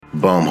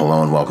Boom,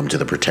 hello, and welcome to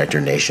the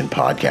Protector Nation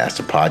podcast,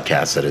 a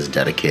podcast that is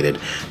dedicated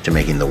to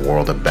making the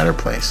world a better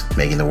place,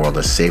 making the world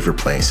a safer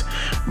place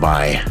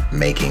by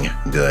making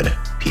good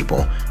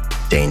people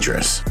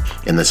dangerous.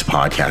 In this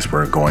podcast,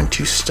 we're going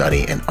to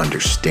study and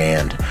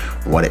understand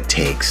what it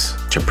takes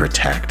to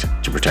protect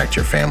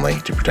your family,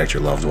 to protect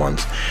your loved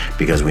ones,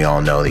 because we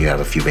all know that you have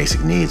a few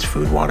basic needs,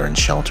 food, water, and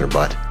shelter,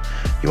 but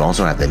you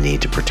also have the need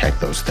to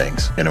protect those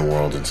things. In a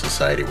world and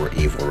society where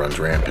evil runs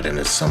rampant and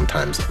is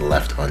sometimes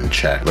left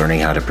unchecked, learning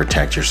how to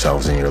protect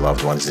yourselves and your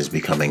loved ones is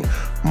becoming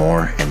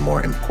more and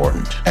more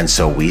important. And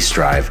so we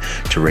strive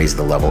to raise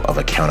the level of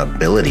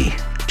accountability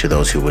to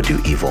those who would do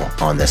evil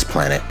on this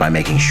planet by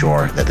making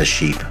sure that the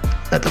sheep,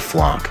 that the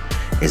flock,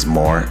 is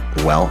more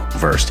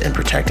well-versed in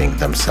protecting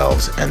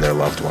themselves and their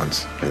loved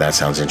ones. If that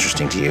sounds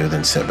interesting to you,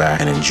 then sit back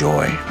and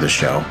enjoy the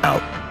show.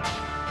 Out.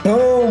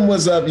 Boom!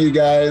 What's up, you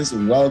guys?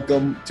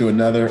 Welcome to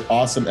another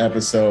awesome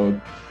episode.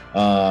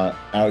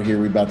 Out here,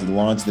 we're about to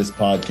launch this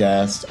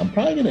podcast. I'm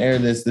probably going to air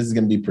this. This is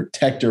going to be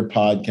Protector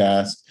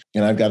Podcast.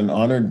 And I've got an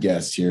honored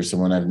guest here,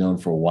 someone I've known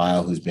for a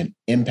while who's been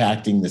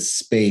impacting the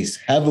space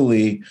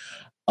heavily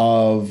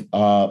of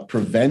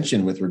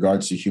prevention with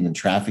regards to human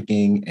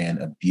trafficking and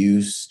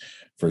abuse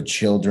for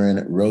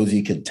children.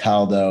 Rosie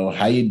Cataldo,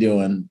 how you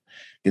doing?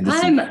 Good to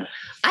see you.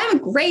 I'm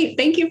great.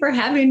 Thank you for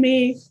having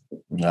me.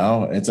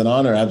 No, it's an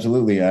honor.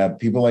 Absolutely.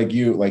 People like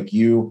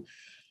you,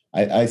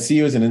 I see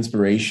you as an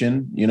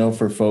inspiration,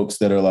 for folks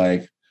that are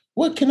like,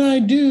 what can I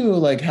do?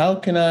 Like, how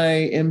can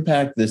I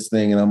impact this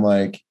thing? And I'm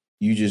like,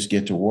 you just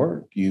get to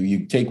work.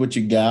 You take what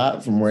you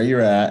got from where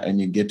you're at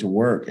and you get to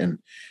work. And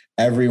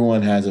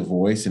everyone has a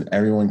voice and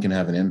everyone can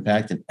have an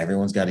impact and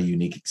everyone's got a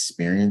unique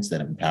experience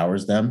that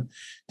empowers them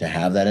to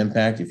have that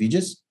impact. If you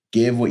just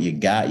give what you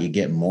got, you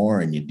get more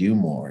and you do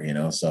more,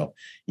 So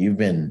you've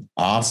been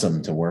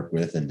awesome to work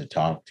with and to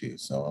talk to.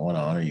 So I want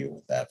to honor you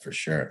with that for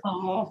sure.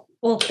 Oh,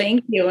 well,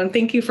 thank you. And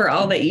thank you for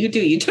all that you do.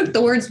 You took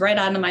the words right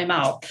out of my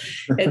mouth.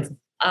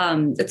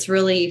 It's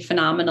really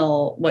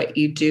phenomenal what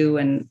you do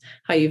and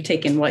how you've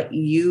taken what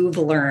you've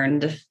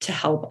learned to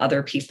help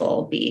other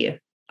people be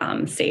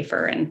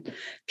safer and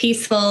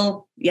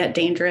peaceful, yet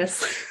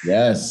dangerous.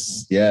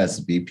 Yes.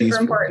 Be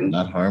peaceful,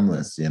 not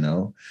harmless,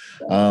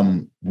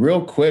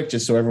 Real quick,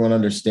 just so everyone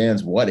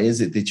understands, what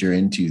is it that you're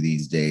into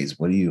these days?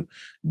 What are you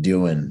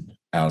doing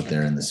out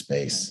there in the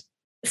space?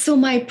 So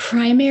my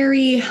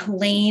primary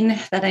lane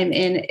that I'm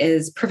in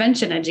is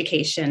prevention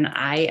education.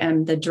 I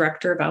am the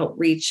director of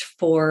outreach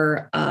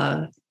for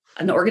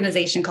an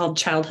organization called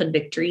Childhood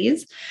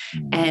Victories,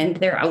 and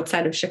they're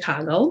outside of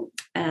Chicago.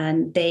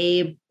 And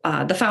the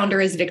founder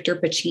is Victor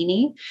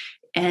Pacini,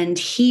 and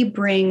he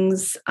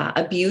brings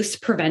abuse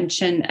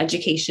prevention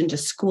education to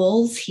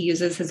schools. He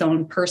uses his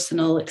own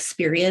personal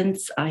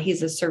experience.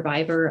 He's a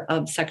survivor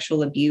of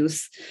sexual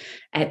abuse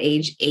at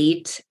age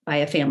 8 by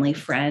a family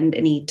friend,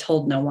 and he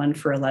told no one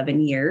for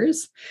 11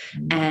 years.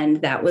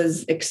 And that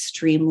was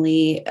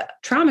extremely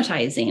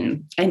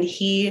traumatizing. And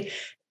he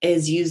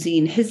is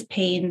using his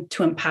pain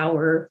to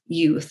empower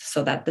youth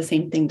so that the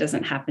same thing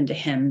doesn't happen to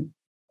him.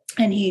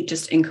 And he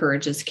just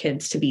encourages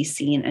kids to be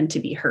seen and to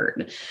be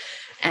heard.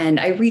 And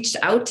I reached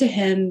out to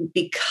him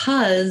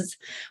because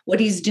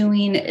what he's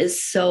doing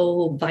is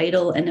so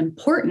vital and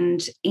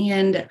important.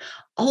 And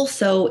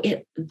also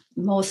it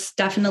most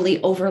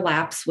definitely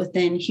overlaps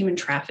within human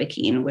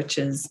trafficking, which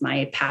is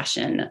my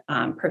passion,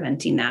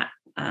 preventing that.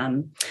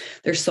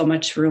 There's so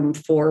much room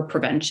for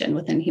prevention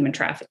within human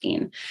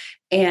trafficking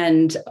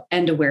and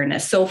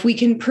awareness. So if we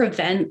can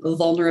prevent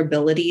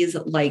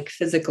vulnerabilities like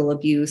physical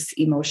abuse,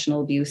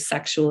 emotional abuse,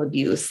 sexual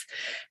abuse,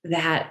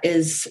 that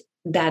is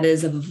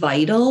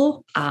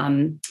vital.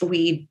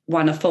 We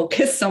want to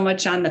focus so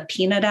much on the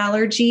peanut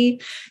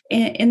allergy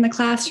in the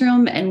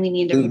classroom, and we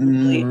need to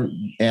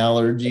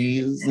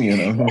allergies,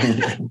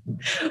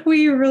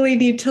 we really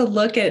need to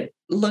look at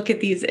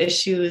these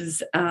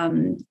issues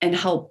and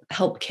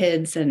help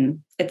kids.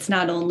 And it's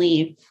not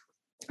only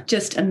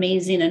just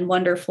amazing and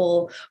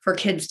wonderful for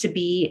kids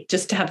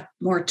to have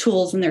more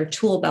tools in their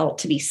tool belt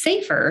to be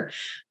safer,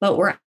 but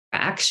we're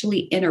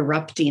actually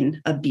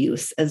interrupting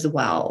abuse as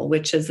well,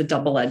 which is a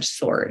double-edged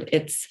sword.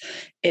 It's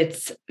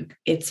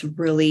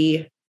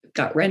really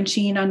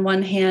gut-wrenching on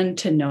one hand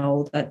to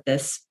know that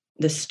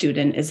the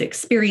student is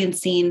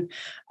experiencing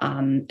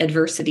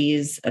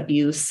adversities,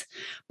 abuse.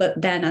 But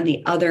then on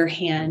the other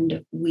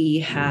hand, we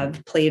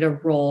have played a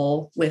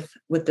role with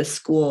the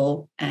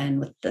school and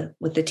with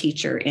the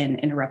teacher in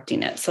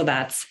interrupting it. So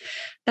that's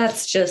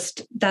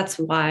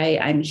why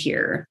I'm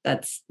here.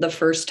 That's the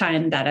first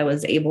time that I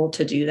was able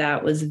to do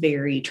that was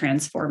very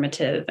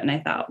transformative. And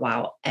I thought,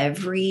 wow,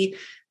 every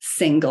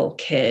single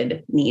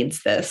kid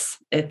needs this.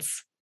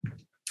 It's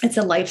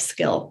a life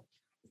skill.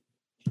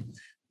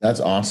 That's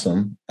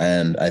awesome.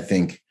 And I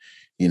think,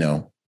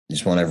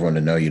 just want everyone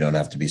to know you don't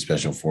have to be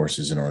special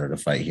forces in order to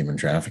fight human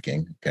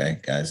trafficking. Okay,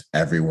 guys,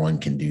 everyone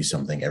can do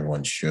something.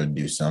 Everyone should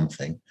do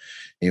something,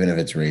 even if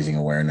it's raising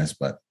awareness.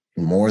 But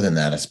more than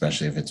that,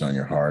 especially if it's on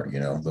your heart,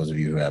 those of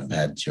you who have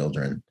had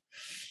children,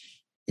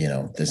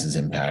 this is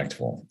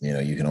impactful.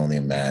 You can only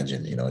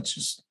imagine,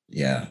 it's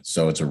Yeah.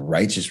 So it's a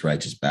righteous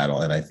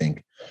battle. And I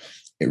think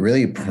it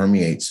really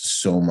permeates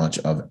so much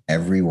of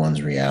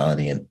everyone's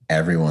reality and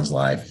everyone's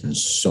life in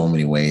so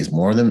many ways,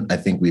 more than I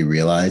think we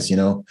realize,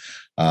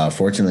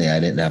 fortunately, I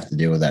didn't have to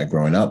deal with that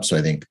growing up. So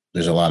I think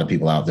there's a lot of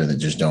people out there that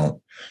just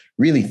don't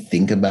really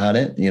think about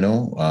it,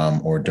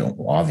 or don't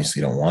want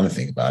to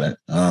think about it.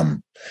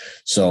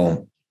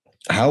 So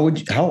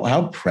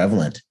how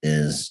prevalent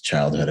is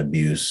childhood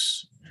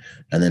abuse?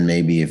 And then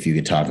maybe if you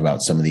could talk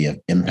about some of the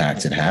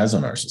impacts it has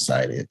on our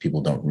society that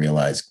people don't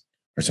realize,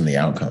 or some of the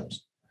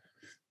outcomes.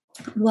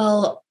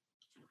 Well,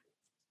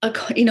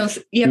 you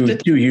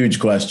have two huge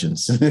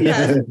questions.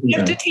 Yeah, you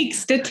have to take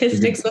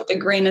statistics with a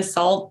grain of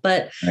salt,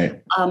 but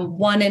right.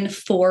 1 in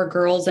 4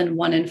 girls and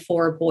 1 in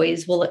 4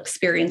 boys will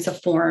experience a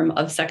form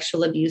of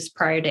sexual abuse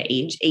prior to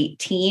age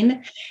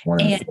 18.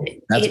 And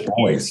that's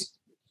boys.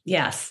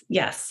 Yes.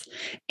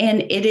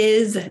 And it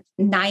is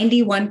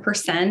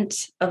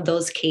 91% of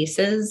those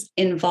cases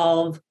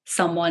involve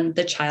someone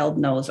the child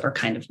knows or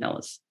kind of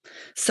knows.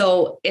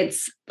 So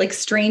it's like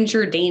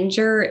stranger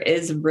danger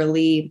is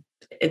really,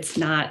 it's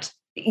not,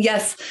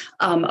 yes,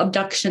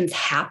 abductions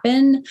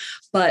happen,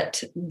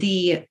 but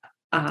the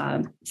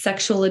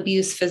sexual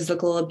abuse,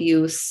 physical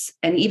abuse,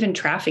 and even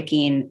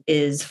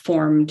is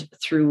formed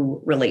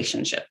through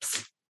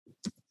relationships.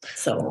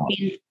 So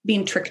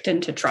being tricked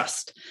into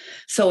trust.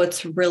 So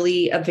it's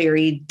really a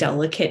very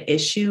delicate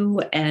issue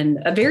and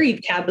a very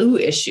taboo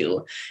issue.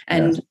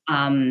 And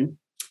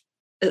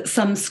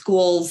some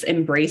schools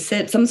embrace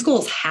it. Some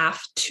schools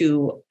have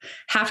to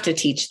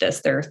teach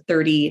this. There are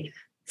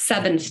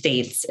 37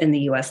 states in the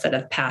US that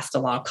have passed a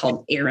law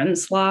called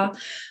Erin's Law.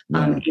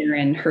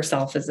 Erin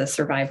herself is a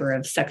survivor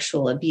of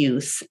sexual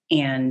abuse,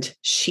 and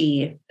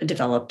she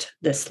developed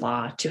this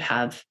law to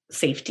have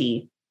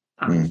safety,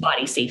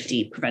 body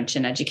safety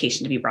prevention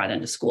education to be brought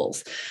into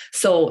schools.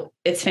 So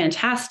it's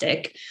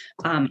fantastic.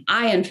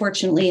 I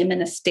unfortunately am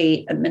in a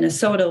state of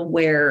Minnesota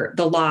where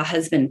the law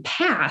has been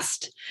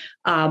passed,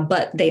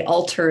 but they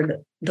altered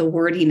the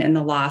wording in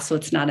the law. So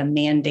it's not a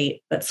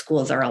mandate, but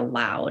schools are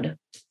allowed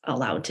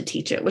to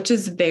teach it, which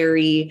is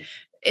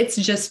it's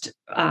just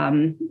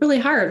really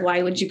hard.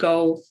 Why would you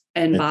go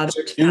and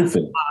bother to pass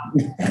a law?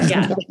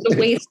 Yeah, it's a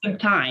waste of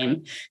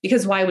time,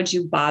 because why would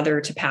you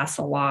bother to pass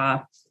a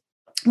law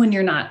when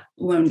you're not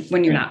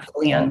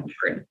fully on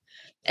board?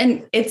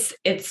 And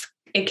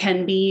it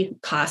can be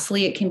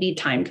costly. It can be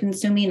time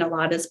consuming. A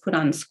lot is put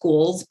on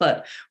schools,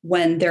 but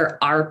when there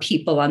are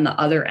people on the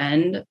other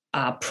end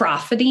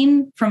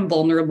profiting from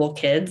vulnerable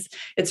kids,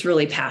 it's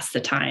really past the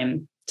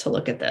time to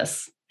look at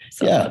this.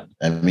 So. Yeah.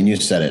 I mean, you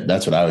said it.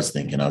 That's what I was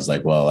thinking. I was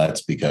like, well,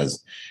 that's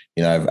because,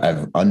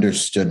 I've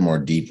understood more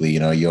deeply,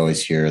 you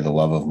always hear the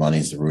love of money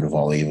is the root of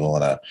all evil.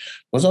 And I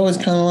was always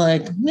kind of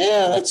like,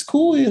 yeah, that's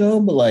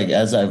cool, but like,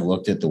 as I've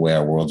looked at the way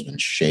our world's been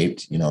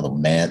shaped,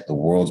 the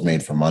world's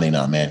made for money,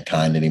 not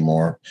mankind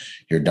anymore.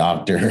 Your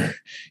doctor,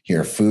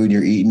 your food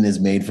you're eating is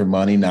made for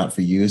money, not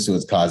for you. So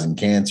it's causing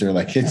cancer.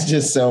 Like, it's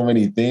just so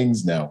many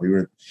things now. We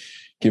were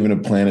given a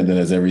planet that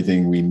has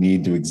everything we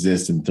need to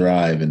exist and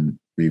thrive. And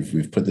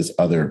we've put this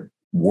other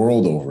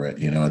world over it,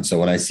 and so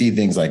when I see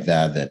things like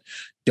that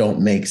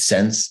don't make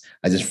sense,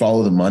 I just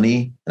follow the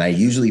money, and I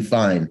usually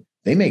find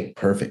they make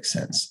perfect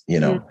sense,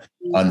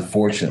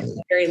 unfortunately.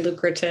 It's very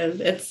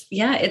lucrative. It's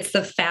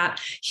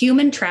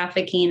human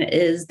trafficking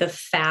is the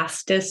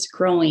fastest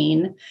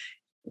growing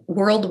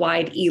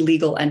worldwide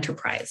illegal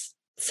enterprise.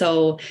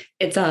 So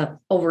it's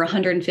over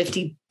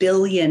 150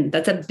 billion,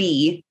 that's a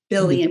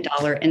billion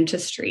dollar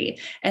industry.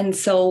 And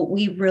so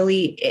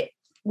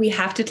we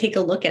have to take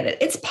a look at it.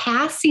 It's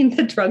passing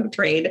the drug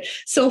trade.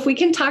 So if we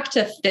can talk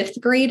to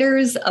 5th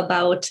graders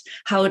about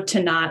how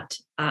to not,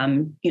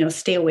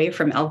 stay away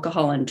from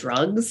alcohol and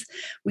drugs,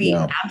 we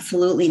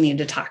absolutely need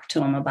to talk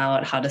to them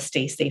about how to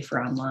stay safer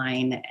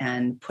online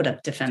and put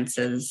up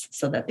defenses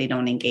so that they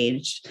don't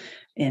engage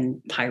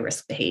in high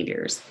risk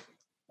behaviors.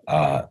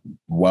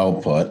 Well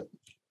put.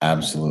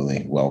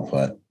 Absolutely. Well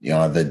put.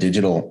 The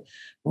digital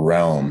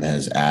realm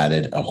has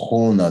added a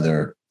whole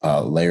nother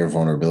layer of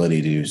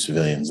vulnerability to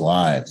civilians'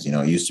 lives.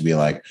 It used to be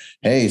like,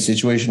 hey,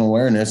 situational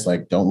awareness,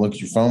 like, don't look at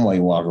your phone while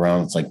you walk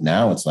around. It's like,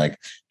 now it's like,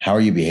 how are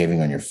you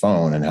behaving on your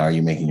phone, and how are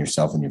you making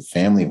yourself and your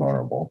family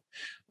vulnerable?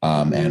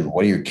 And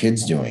what are your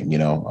kids doing?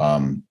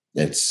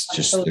 It's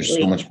just, there's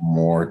so much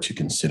more to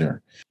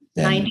consider.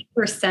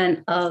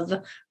 90% of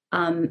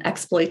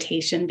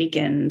exploitation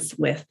begins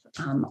with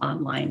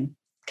online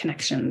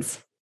connections.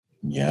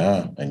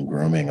 Yeah. And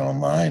grooming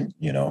online,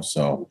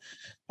 so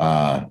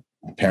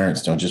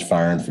parents, don't just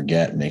fire and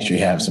forget. Make sure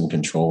you have some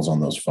controls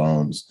on those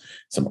phones,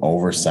 some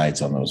oversights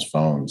on those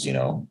phones. I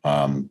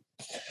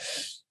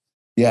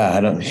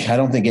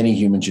don't think any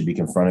human should be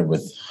confronted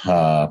with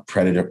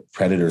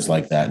predators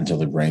like that until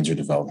their brains are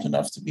developed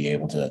enough to be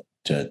able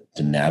to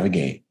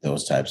navigate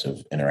those types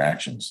of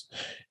interactions.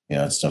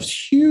 That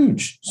stuff's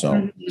huge.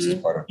 So this is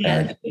part of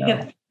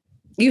parenting.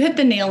 You hit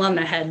the nail on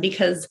the head,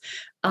 because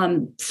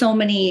so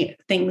many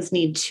things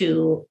need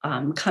to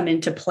come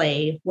into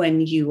play when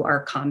you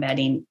are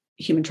combating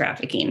human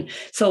trafficking.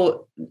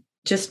 So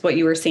just what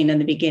you were saying in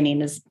the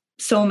beginning is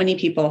so many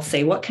people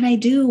say, what can I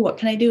do? What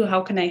can I do? How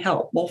can I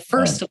help? Well,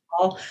 first of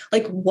all,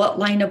 like, what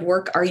line of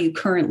work are you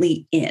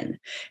currently in?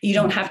 You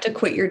don't have to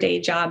quit your day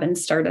job and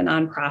start a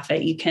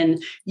nonprofit. You can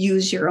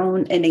use your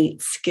own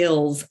innate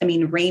skills. I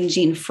mean,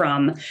 ranging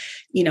from,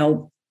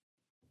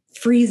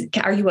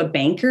 are you a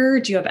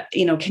banker? Do you have,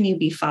 can you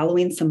be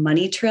following some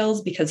money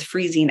trails? Because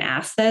freezing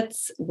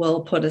assets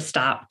will put a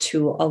stop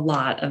to a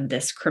lot of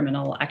this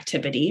criminal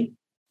activity.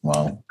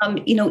 Wow.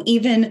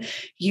 Even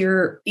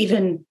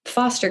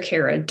foster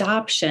care,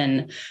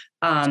 adoption,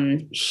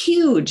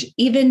 huge,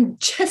 even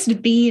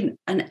just being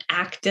an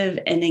active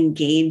and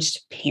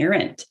engaged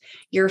parent,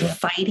 you're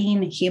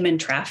fighting human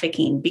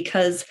trafficking,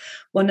 because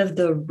one of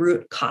the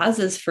root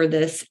causes for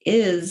this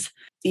is,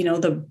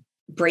 the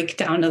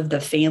breakdown of the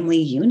family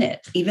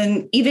unit.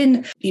 Even,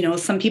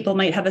 some people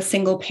might have a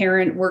single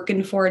parent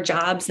working 4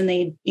 jobs and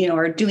they,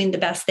 are doing the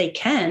best they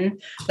can,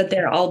 but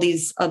there are all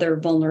these other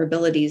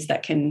vulnerabilities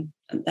that can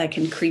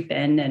creep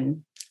in,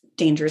 and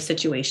dangerous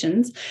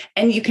situations.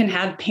 And you can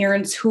have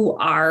parents who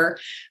are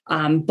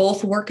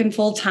both working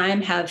full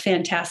time, have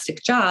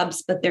fantastic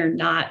jobs, but they're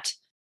not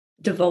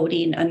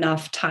devoting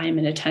enough time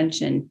and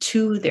attention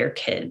to their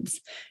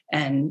kids.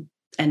 And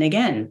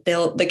again,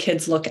 the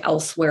kids look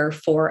elsewhere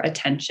for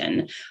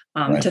attention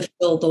to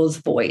fill those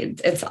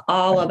voids. It's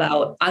all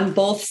about, on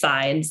both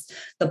sides,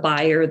 the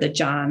buyer, the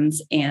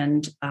Johns,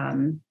 and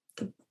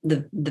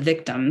the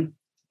victim.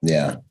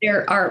 Yeah.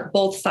 There are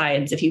both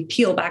sides. If you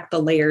peel back the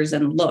layers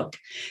and look,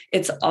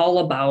 it's all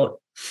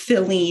about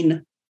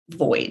filling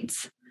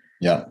voids.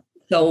 Yeah.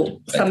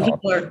 So some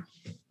people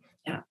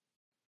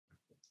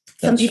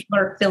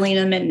are filling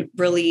them in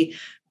really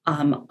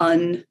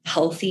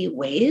unhealthy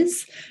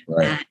ways.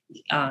 Right.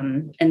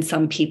 And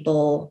some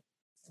people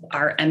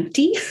are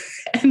empty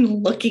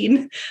and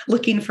looking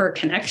for a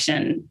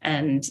connection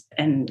and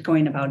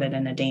going about it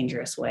in a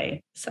dangerous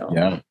way.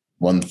 So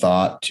one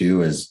thought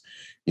too is,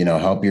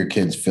 help your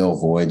kids fill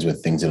voids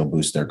with things that'll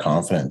boost their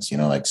confidence,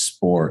 like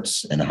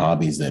sports and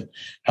hobbies that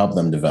help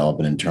them develop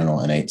an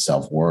internal innate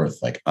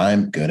self-worth. Like,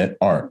 I'm good at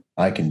art.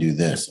 I can do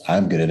this.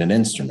 I'm good at an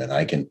instrument.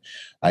 I'm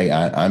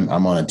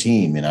on a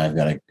team and I've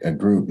got a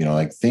group,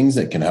 like things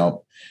that can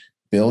help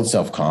build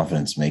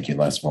self-confidence, make you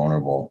less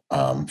vulnerable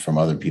from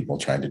other people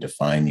trying to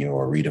define you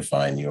or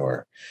redefine you,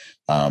 or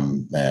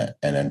and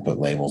then put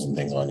labels and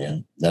things on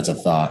you. That's a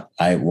thought.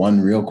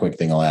 One real quick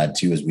thing I'll add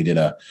too is we did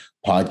a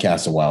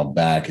podcast a while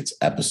back. It's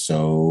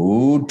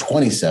episode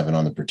 27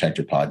 on the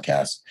Protector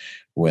podcast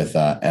with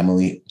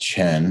Emily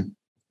Chen.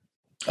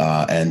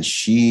 And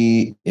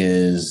she's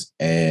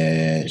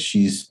an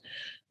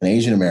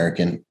Asian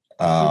American.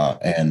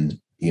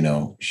 And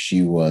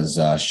she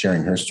was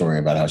sharing her story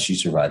about how she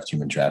survived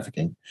human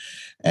trafficking.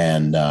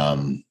 And,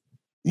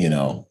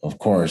 of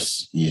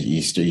course,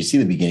 you see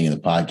the beginning of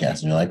the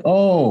podcast and you're like,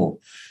 oh,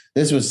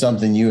 this was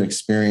something you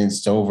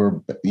experienced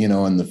over,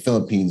 in the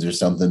Philippines or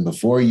something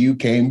before you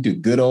came to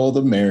good old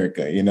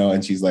America,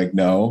 and she's like,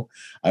 no,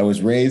 I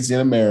was raised in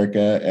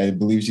America. I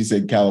believe she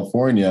said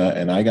California,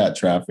 and I got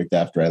trafficked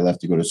after I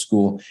left to go to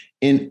school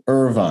in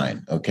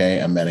Irvine.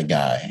 Okay. I met a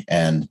guy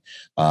and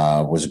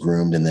was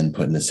groomed and then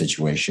put in a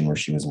situation where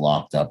she was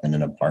locked up in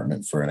an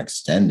apartment for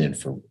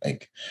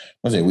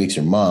weeks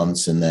or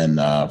months. And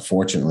then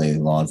fortunately,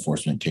 law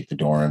enforcement kicked the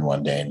door in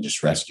one day and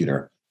just rescued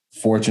her.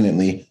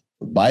 Fortunately,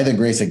 by the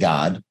grace of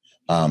God,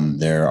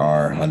 there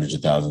are hundreds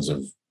of thousands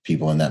of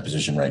people in that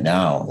position right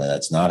now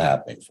that's not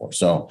happening for.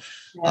 So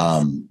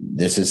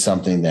this is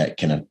something that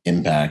can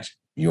impact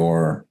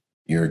your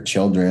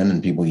children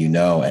and people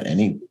at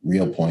any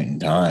real point in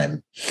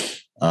time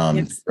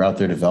throughout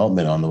their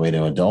development on the way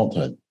to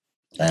adulthood.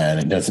 And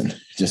it doesn't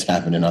just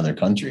happen in other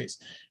countries.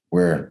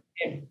 We're,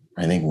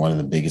 I think, one of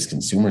the biggest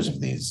consumers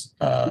of these.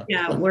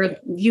 Where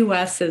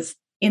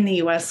in the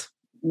US,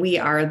 we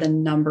are the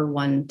number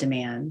one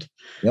demand.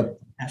 Yep.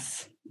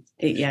 Yes.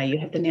 Yeah, you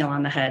hit the nail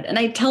on the head. And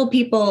I tell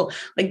people,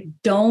 like,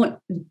 don't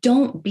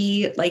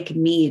be like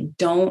me.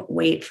 Don't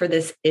wait for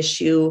this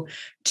issue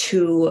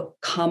to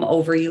come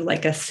over you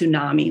like a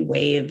tsunami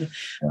wave.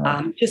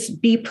 Just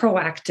be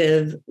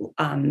proactive,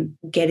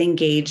 get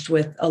engaged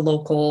with a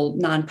local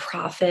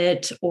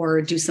nonprofit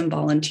or do some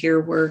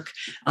volunteer work.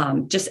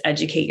 Just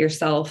educate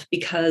yourself,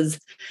 because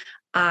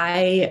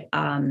I'll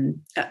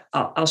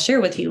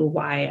share with you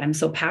why I'm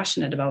so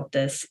passionate about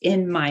this.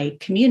 In my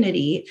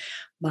community,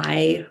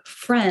 my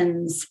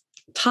friends,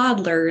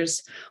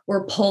 toddlers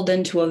were pulled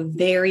into a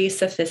very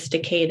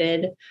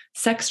sophisticated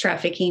sex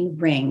trafficking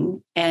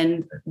ring,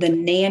 and the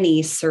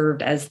nanny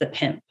served as the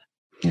pimp.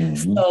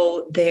 Mm-hmm.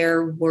 So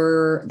there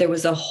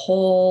was a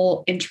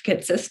whole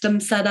intricate system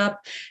set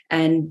up,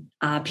 and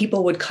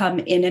people would come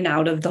in and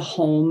out of the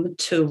home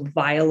to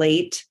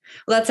violate.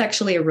 Well, that's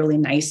actually a really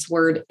nice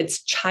word.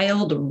 It's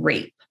child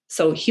rape.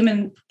 So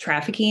human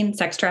trafficking,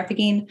 sex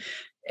trafficking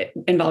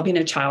involving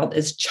a child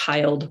is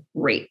child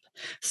rape.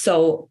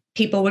 So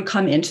people would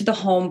come into the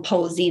home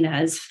posing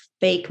as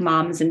fake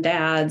moms and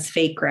dads,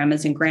 fake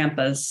grandmas and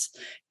grandpas,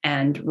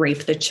 and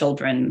rape the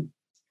children.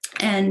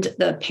 And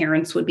the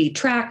parents would be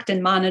tracked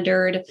and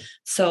monitored,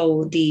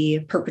 so the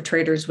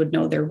perpetrators would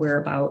know their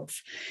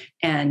whereabouts.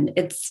 And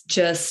it's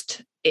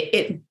just,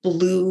 it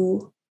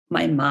blew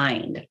my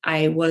mind.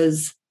 I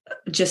was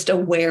just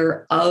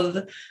aware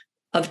of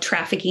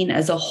trafficking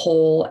as a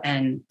whole.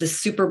 And the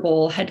Super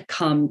Bowl had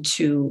come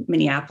to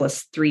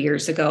Minneapolis 3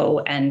 years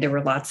ago, and there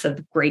were lots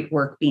of great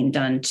work being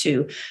done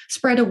to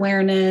spread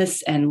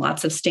awareness, and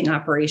lots of sting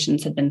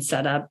operations had been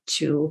set up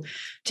to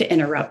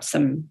interrupt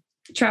some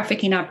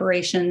trafficking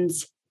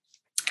operations.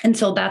 And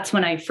so that's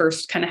when I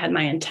first kind of had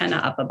my antenna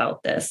up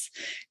about this.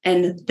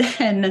 And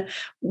then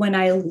when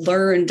I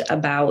learned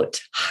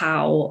about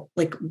how,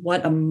 like,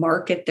 what a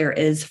market there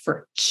is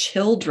for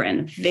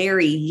children,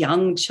 very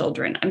young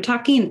children, I'm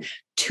talking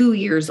 2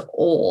 years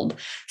old.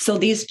 So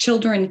these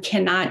children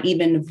cannot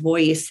even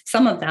voice,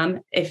 some of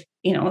them, if,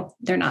 you know,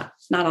 they're not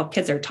all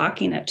kids are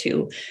talking at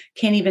 2,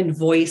 can't even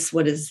voice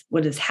what is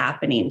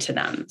happening to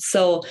them.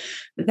 So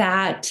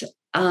that,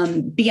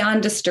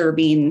 beyond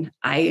disturbing,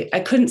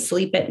 I couldn't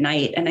sleep at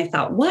night, and I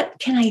thought, what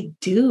can I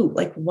do?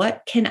 Like,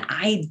 what can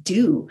I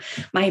do?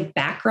 My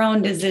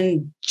background is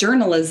in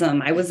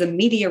journalism. I was a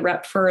media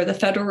rep for the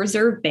Federal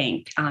Reserve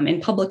Bank, in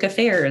public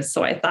affairs.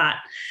 So I thought,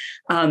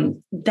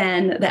 then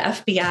the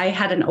FBI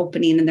had an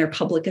opening in their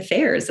public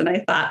affairs, and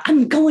I thought,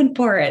 I'm going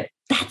for it.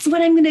 That's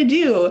what I'm going to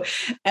do.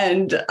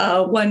 And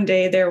one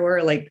day there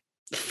were like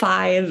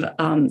 5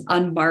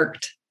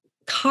 unmarked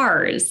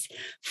cars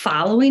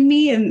following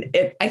me. And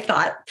I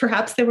thought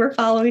perhaps they were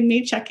following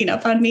me, checking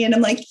up on me. And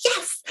I'm like,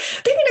 yes,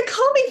 they're going to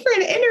call me for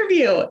an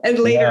interview. And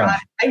later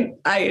on,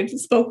 I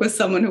spoke with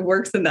someone who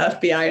works in the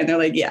FBI, and they're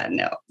like, yeah,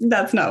 no,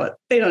 that's not what,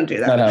 they don't do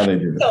that. Not how they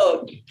do that.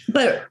 So,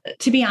 but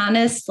to be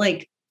honest,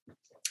 like,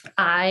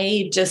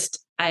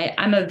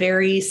 I'm a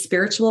very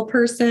spiritual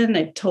person.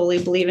 I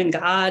totally believe in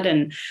God.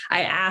 And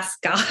I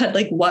ask God,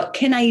 like, what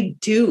can I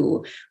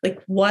do?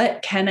 Like,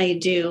 what can I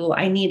do?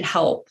 I need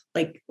help.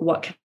 Like,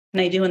 what can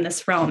I do in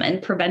this realm?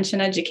 And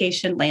prevention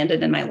education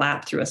landed in my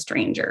lap through a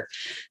stranger.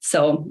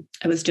 So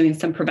I was doing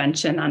some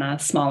prevention on a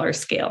smaller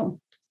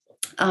scale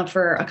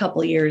for a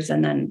couple of years.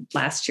 And then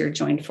last year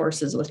joined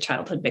forces with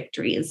Childhood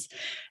Victories.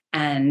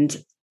 And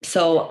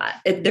so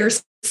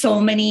there's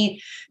so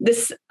many,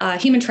 this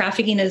human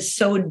trafficking is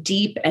so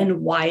deep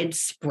and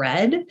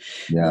widespread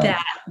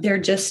that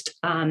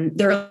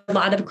there are a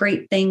lot of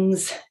great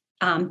things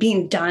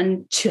being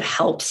done to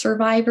help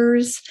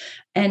survivors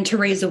and to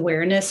raise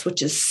awareness,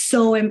 which is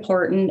so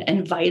important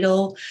and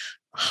vital.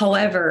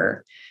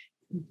 However,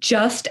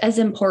 just as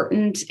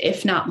important,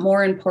 if not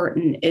more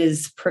important,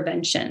 is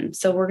prevention.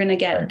 So we're going to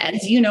get,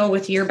 as you know,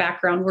 with your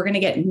background, we're going to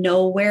get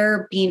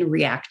nowhere being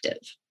reactive.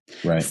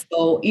 Right.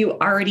 So you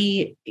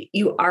already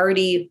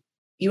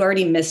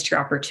missed your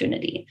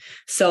opportunity.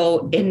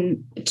 So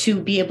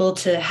to be able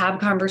to have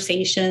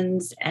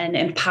conversations and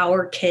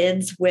empower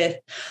kids with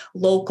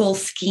local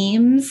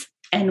schemes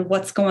and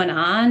what's going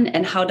on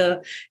and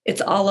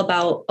it's all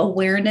about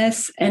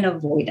awareness and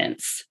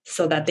avoidance,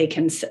 so that they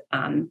can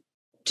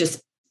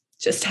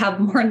just have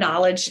more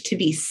knowledge to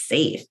be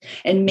safe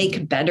and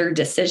make better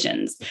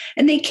decisions.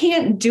 And they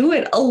can't do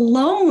it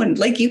alone.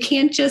 Like, you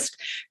can't just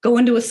go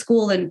into a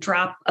school and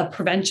drop a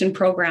prevention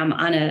program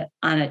on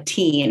a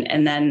teen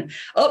and then,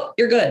 oh,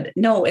 you're good.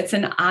 No, it's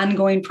an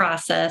ongoing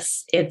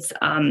process. It's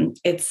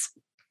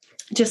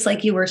just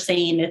like you were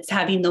saying, it's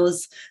having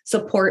those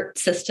support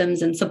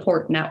systems and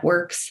support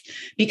networks,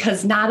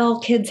 because not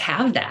all kids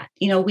have that.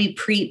 You know, we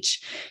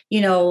preach,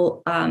 you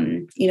got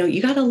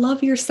to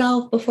love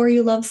yourself before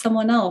you love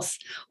someone else.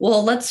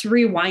 Well, let's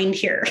rewind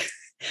here.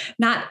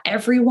 Not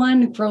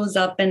everyone grows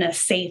up in a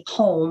safe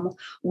home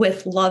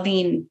with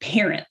loving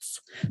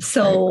parents.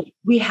 So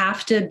we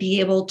have to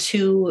be able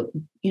to,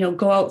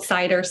 go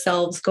outside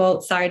ourselves, go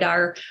outside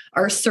our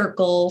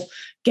circle,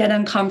 get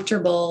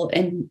uncomfortable,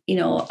 and,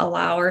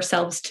 allow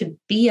ourselves to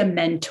be a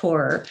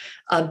mentor,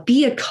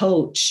 be a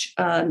coach.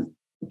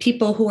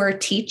 People who are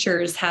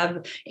teachers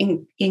have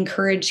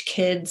encouraged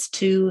kids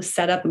to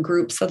set up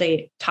groups so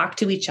they talk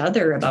to each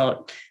other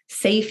about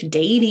safe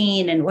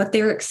dating and what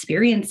they're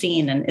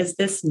experiencing. And is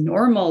this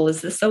normal?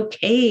 Is this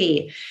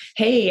okay?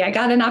 Hey, I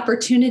got an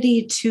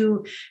opportunity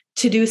to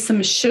do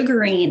some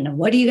sugaring.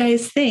 What do you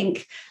guys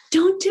think?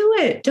 Don't do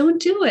it.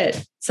 Don't do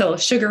it. So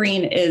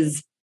sugaring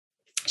is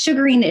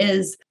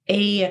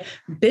a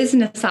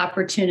business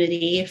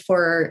opportunity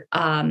for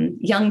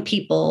young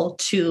people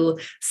to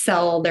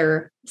sell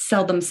their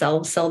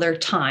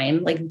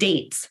time, like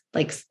dates.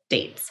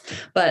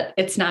 But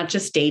it's not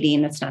just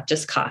dating. It's not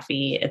just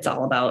coffee. It's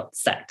all about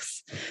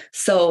sex.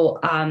 So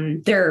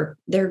they're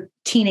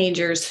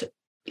teenagers,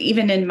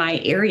 even in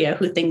my area,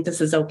 who think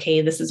this is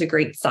okay. This is a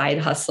great side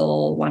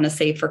hustle, want to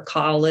save for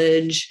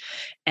college,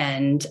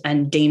 and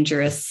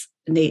dangerous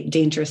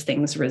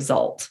things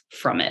result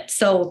from it.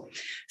 So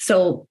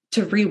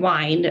to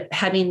rewind,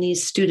 having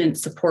these student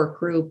support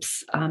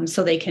groups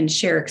so they can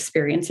share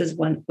experiences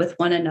with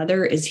one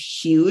another is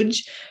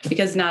huge,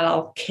 because not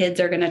all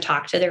kids are going to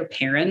talk to their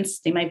parents.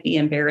 They might be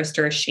embarrassed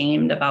or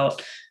ashamed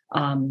about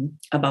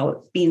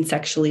being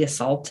sexually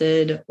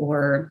assaulted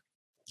or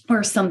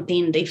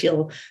something they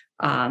feel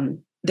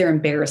they're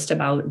embarrassed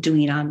about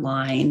doing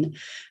online.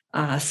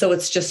 So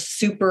it's just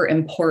super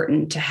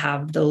important to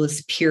have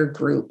those peer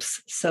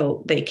groups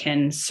so they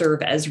can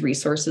serve as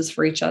resources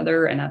for each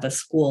other and have a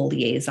school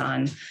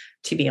liaison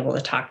to be able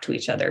to talk to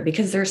each other,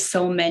 because there's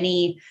so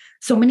many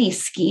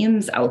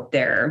schemes out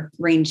there,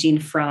 ranging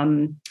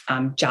from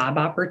job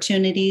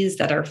opportunities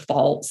that are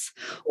false,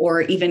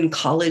 or even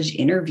college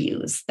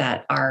interviews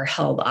that are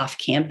held off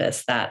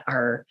campus that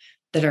are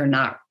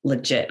not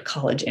legit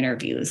college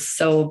interviews.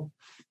 So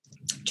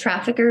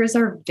traffickers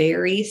are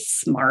very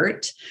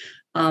smart.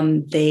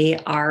 They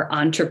are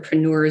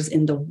entrepreneurs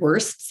in the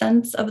worst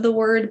sense of the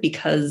word,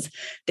 because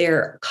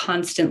they're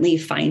constantly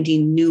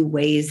finding new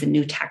ways and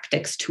new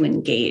tactics to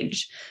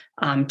engage,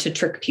 to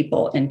trick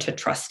people into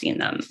trusting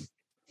them.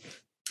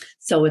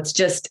 So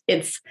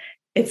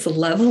it's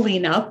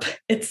leveling up.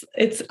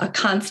 It's a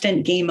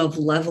constant game of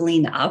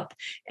leveling up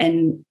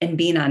and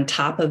being on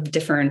top of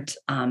different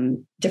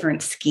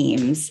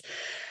schemes.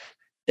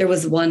 There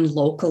was one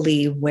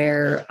locally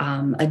where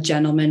a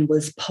gentleman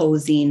was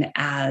posing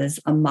as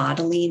a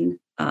modeling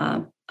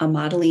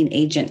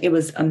agent. It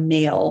was a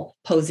male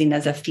posing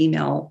as a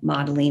female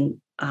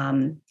modeling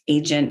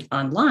agent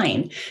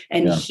online,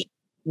 and he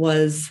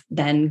was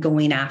then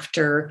going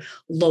after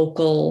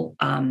local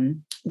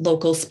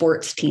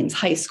sports teams,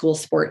 high school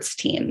sports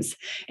teams,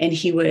 and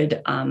he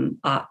would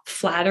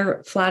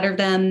flatter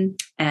them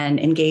and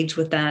engage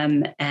with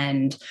them.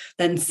 And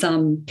then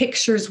some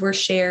pictures were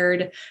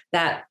shared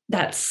that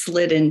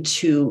slid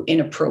into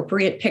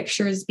inappropriate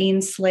pictures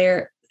being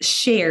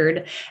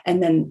shared,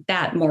 and then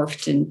that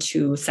morphed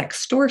into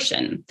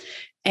sextortion.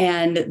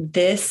 And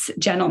this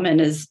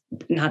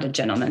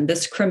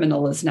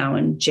criminal is now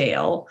in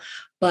jail.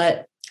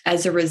 But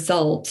as a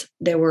result,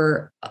 there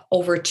were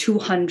over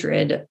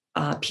 200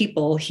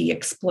 people he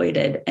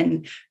exploited,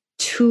 and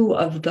 2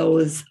 of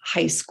those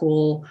high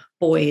school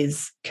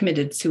boys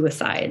committed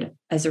suicide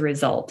as a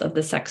result of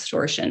the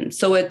sextortion.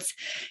 So it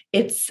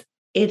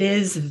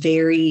is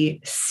very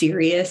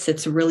serious.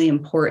 It's really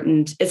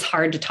important. It's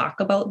hard to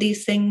talk about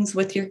these things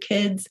with your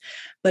kids,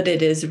 but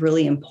it is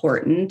really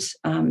important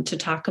to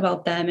talk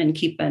about them and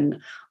keep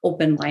an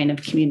open line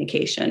of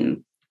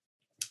communication.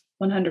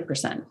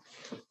 100%.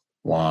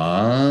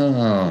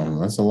 Wow,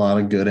 that's a lot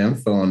of good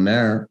info in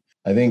there.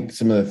 I think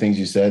some of the things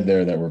you said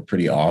there that were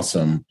pretty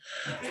awesome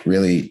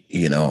really,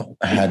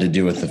 had to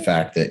do with the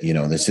fact that,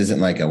 this isn't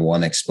like a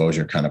one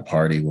exposure kind of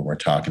party when we're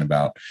talking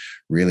about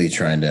really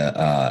trying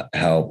to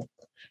help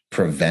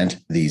prevent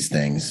these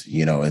things.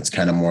 It's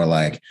kind of more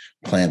like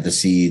plant the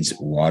seeds,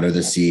 water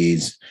the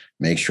seeds,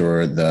 make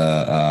sure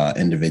the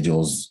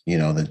individuals,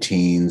 the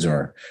teens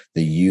or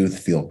the youth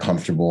feel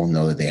comfortable,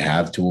 know that they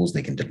have tools,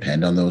 they can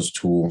depend on those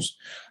tools.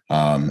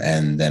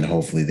 And then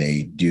hopefully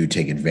they do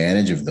take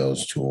advantage of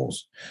those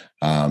tools.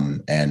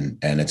 And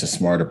it's a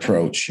smart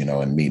approach,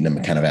 and meeting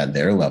them kind of at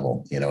their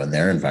level, in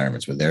their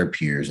environments with their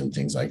peers and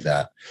things like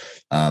that.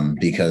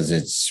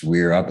 Because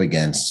we're up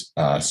against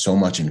so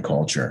much in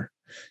culture,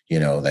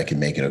 that can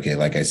make it okay.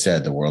 Like I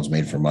said, the world's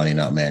made for money,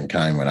 not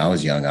mankind. When I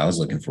was young, I was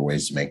looking for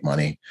ways to make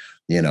money.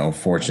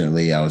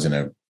 Fortunately, I was in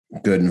a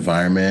good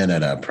environment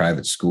at a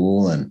private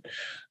school, and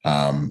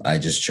I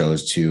just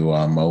chose to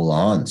mow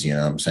lawns, you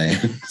know what I'm saying?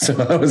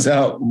 So I was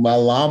out my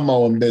lawn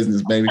mowing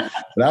business, baby.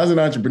 But I was an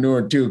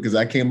entrepreneur too, because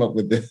I came up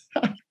with this.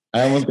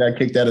 I almost got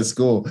kicked out of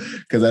school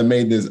because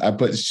I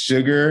put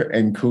sugar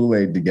and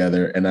Kool-Aid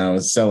together, and I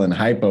was selling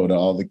hypo to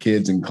all the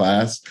kids in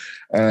class.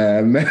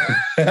 And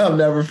I'll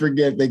never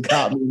forget, they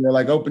caught me. They're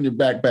like, open your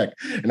backpack.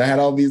 And I had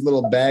all these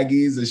little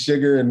baggies of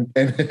sugar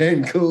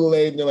and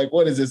Kool-Aid. And they're like,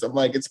 what is this? I'm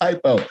like, it's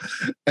hypo.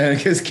 And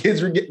because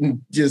kids were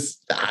getting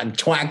just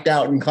twacked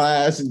out in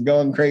class and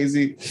going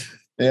crazy,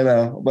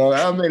 But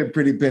I made a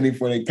pretty penny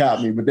before they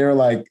caught me. But they were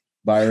like,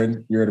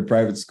 Byron, you're at a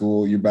private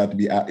school. You're about to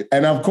be out.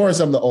 And of course,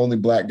 I'm the only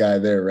Black guy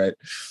there, right?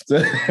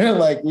 So they're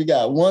like, we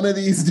got one of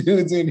these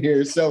dudes in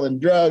here selling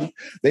drugs.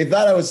 They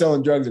thought I was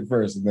selling drugs at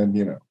first. And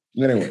then,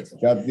 anyways,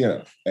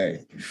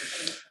 hey.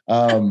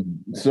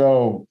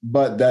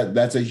 But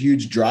that's a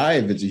huge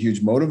drive. It's a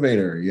huge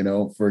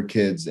motivator, for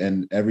kids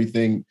and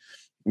everything.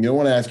 You don't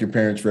want to ask your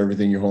parents for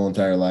everything your whole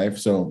entire life.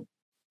 So,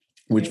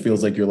 which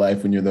feels like your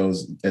life when you're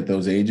at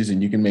those ages,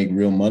 and you can make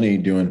real money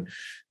doing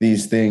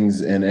these things.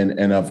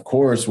 And of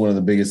course, one of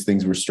the biggest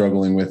things we're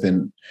struggling with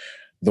in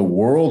the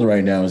world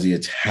right now is the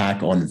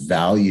attack on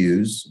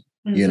values.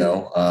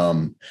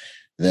 Mm-hmm.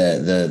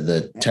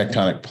 The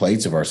tectonic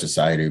plates of our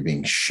society are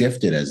being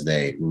shifted as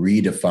they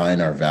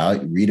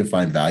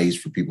redefine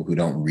values for people who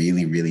don't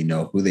really, really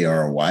know who they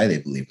are or why they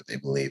believe what they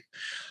believe.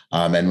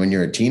 And when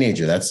you're a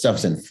teenager, that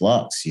stuff's in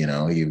flux.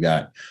 You've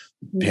got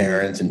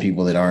parents and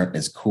people that aren't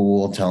as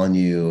cool telling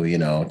you,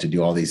 to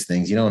do all these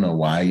things. You don't know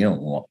why.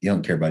 You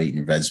don't care about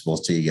eating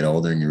vegetables till you get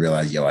older and you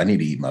realize, I need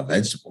to eat my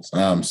vegetables.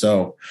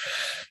 So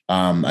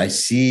I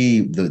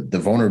see the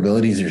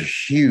vulnerabilities are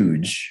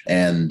huge,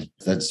 and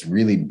that's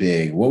really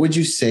big. What would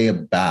you say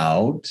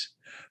about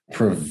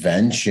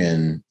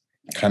prevention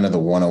kind of the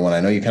one-on-one? I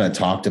know you kind of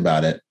talked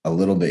about it a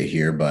little bit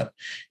here, but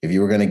if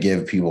you were going to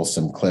give people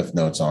some cliff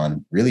notes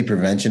on really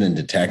prevention and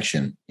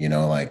detection,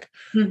 like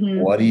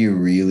what do you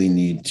really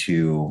need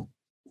to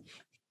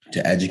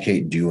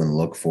educate, do, and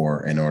look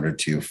for in order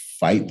to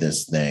fight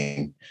this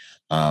thing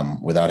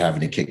without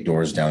having to kick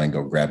doors down and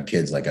go grab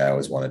kids like I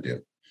always want to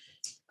do?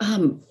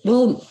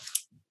 Well,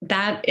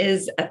 that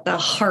is at the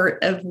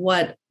heart of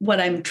what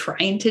I'm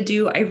trying to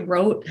do. I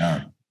wrote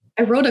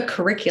a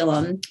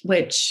curriculum,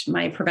 which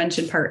my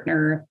prevention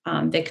partner,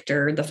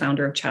 Victor, the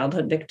founder of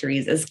Childhood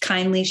Victories, is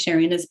kindly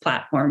sharing his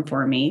platform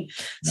for me.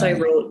 So I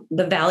wrote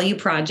the Value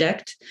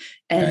Project,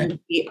 and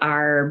we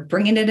are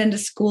bringing it into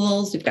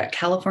schools. We've got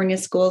California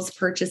schools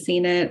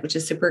purchasing it, which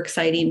is super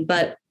exciting.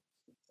 But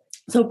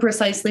so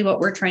precisely what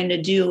we're trying to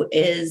do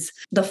is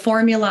the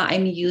formula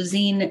I'm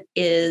using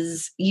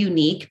is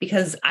unique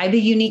because I have a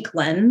unique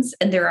lens,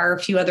 and there are a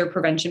few other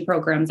prevention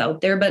programs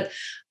out there, but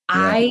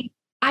I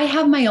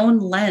have my own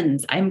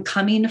lens. I'm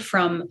coming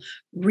from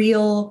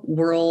real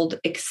world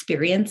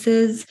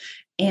experiences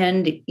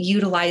and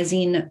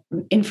utilizing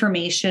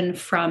information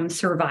from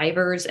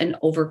survivors and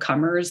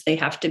overcomers. They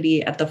have to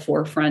be at the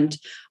forefront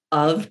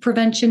of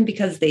prevention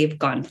because they've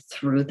gone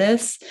through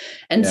this.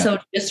 And so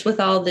just with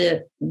all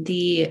the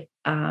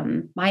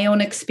my own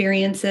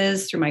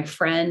experiences through my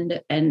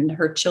friend and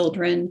her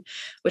children,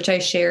 which I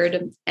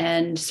shared,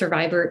 and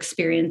survivor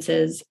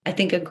experiences, I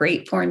think a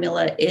great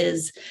formula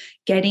is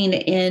getting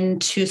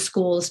into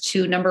schools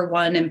to, number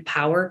one,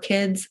 empower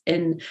kids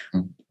and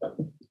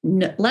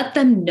let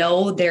them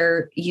know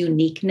their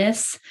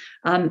uniqueness.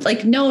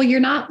 No,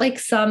 you're not like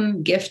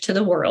some gift to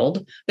the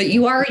world, but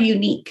you are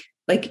unique.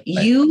 Like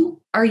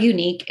you are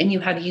unique and you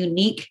have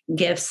unique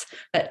gifts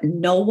that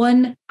no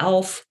one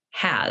else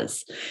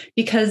has,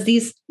 because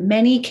these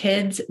many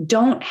kids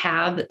don't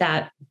have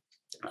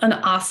an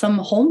awesome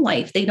home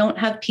life. They don't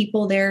have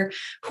people there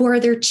who are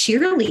their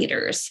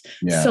cheerleaders.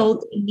 So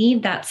they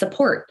need that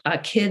support.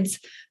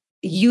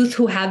 Youth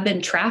who have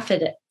been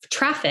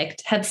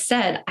trafficked have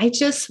said, I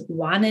just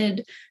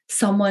wanted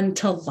someone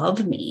to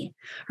love me,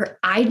 or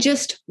I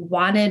just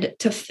wanted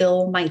to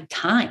fill my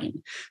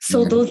time.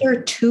 So those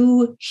are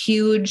two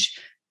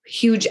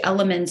huge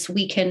elements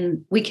we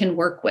can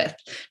work with.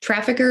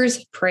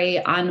 Traffickers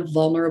prey on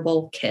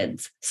vulnerable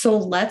kids. So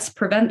let's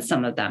prevent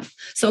some of them.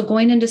 So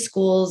going into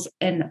schools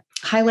and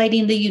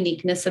highlighting the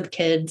uniqueness of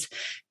kids,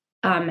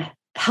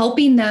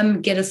 helping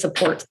them get a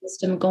support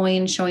system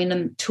going, showing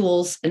them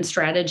tools and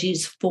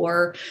strategies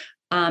for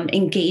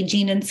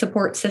engaging in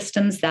support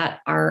systems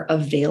that are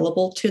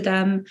available to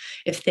them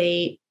if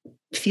they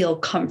feel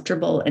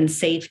comfortable and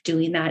safe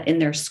doing that in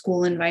their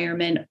school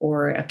environment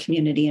or a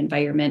community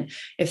environment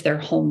if their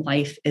home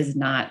life is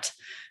not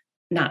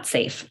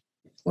safe.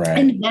 Right.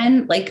 And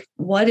then,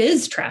 what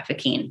is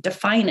trafficking?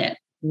 Define it.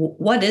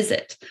 What is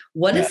it?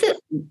 What is it?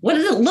 What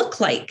does it look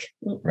like?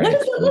 Right. What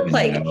does it look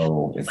like?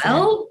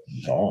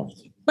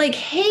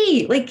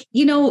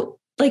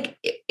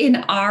 In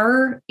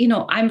our,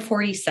 I'm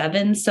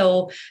 47,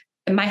 so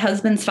my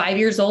husband's 5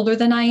 years older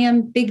than I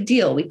am. Big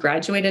deal. We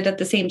graduated at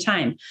the same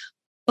time.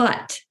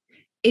 But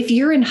if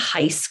you're in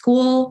high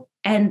school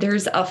and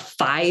there's a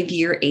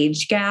 5-year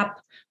age gap,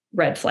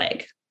 red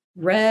flag,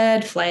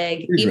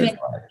 even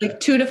 2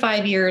 to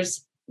 5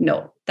 years.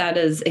 No, that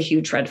is a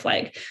huge red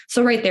flag.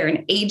 So right there,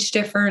 an age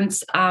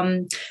difference,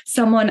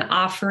 someone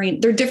offering,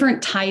 there are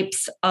different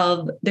types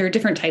of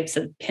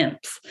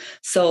pimps.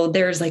 So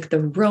there's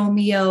the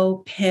Romeo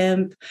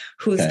pimp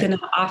who's going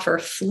to offer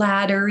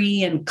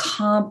flattery and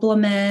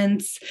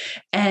compliments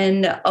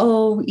and,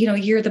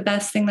 you're the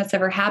best thing that's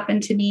ever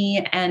happened to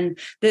me. And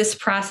this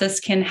process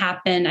can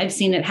happen. I've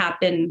seen it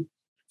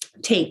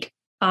take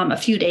a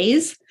few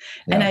days,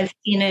 and I've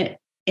seen it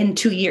in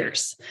 2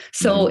 years.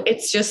 So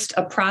it's just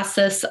a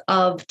process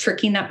of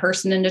tricking that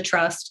person into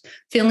trust,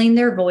 filling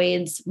their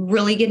voids,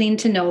 really getting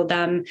to know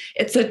them.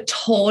 It's a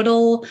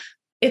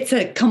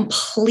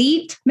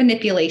complete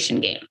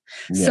manipulation game.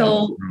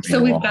 So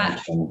we've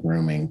got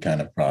grooming kind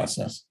of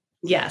process.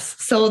 Yes.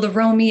 So the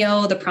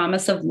Romeo, the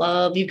promise of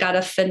love, you've got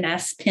a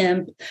finesse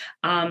pimp,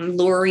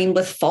 luring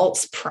with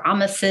false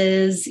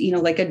promises,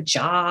 like a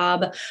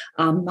job,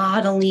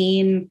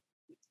 modeling,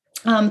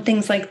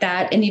 things like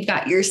that. And you've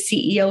got your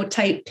CEO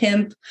type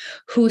pimp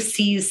who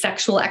sees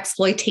sexual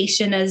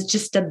exploitation as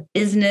just a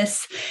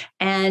business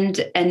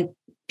and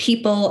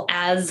people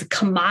as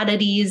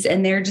commodities,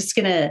 and they're just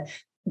going to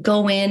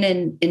go in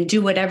and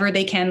do whatever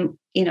they can,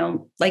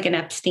 like an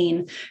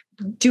Epstein,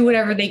 do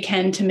whatever they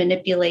can to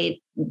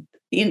manipulate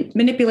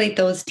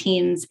those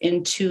teens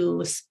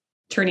into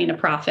turning a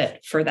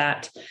profit for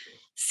that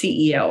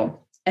CEO.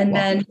 And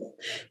then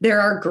there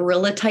are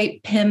guerrilla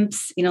type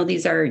pimps.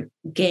 These are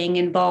gang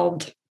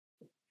involved,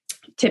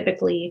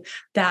 typically,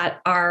 that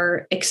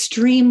are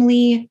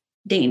extremely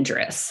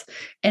dangerous.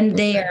 And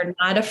they are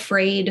not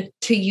afraid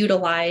to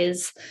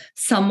utilize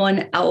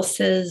someone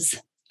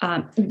else's,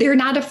 they're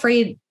not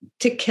afraid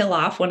to kill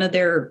off one of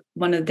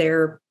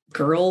their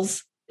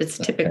girls. It's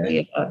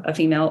typically a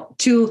female,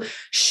 to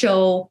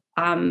show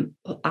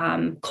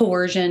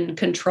coercion,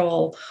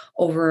 control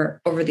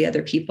over the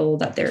other people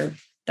that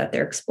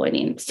they're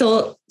exploiting.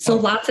 So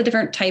lots of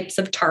different types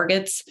of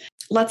targets,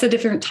 lots of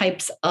different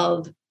types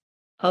of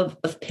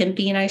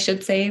pimping, I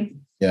should say.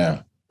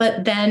 Yeah.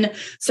 But then,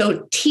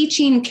 so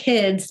teaching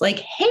kids like,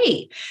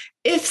 hey,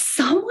 if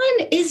someone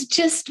is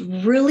just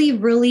really,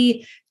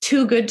 really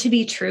too good to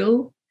be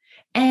true,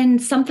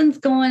 and something's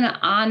going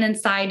on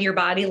inside your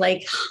body,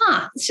 like,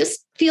 this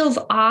just feels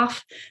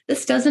off.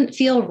 This doesn't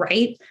feel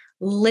right.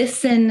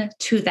 Listen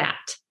to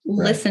that.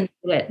 Right. Listen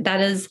to it.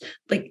 That is,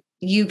 like,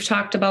 you've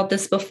talked about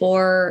this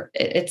before.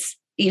 It's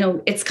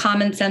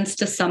common sense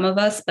to some of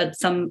us, but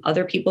some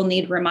other people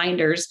need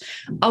reminders.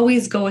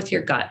 Always go with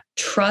your gut.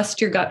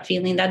 Trust your gut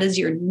feeling. That is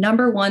your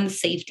number one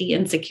safety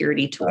and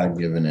security tool.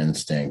 God-given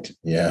instinct.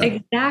 Yeah.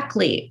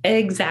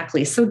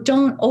 Exactly. So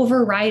don't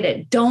override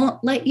it.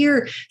 Don't let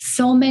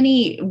so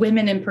many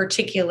women in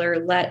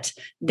particular, let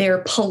their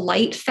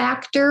polite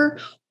factor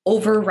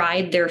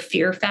override their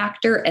fear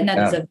factor. And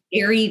that is a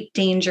very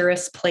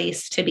dangerous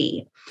place to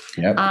be.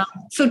 Yep.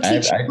 So I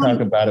talk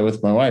about it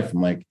with my wife.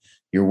 I'm like,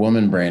 you're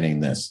woman branding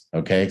this.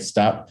 Okay.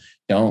 Stop.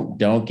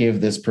 Don't give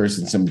this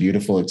person some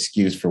beautiful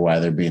excuse for why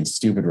they're being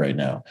stupid right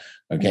now.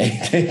 Okay.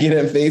 Take it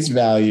at face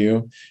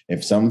value.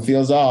 If something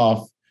feels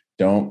off,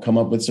 don't come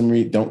up with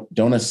some,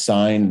 don't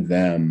assign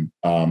them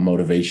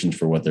motivations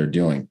for what they're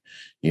doing.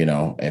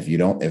 If you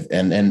don't,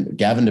 and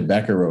Gavin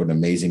DeBecker wrote an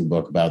amazing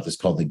book about this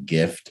called The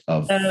Gift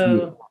of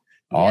Fear.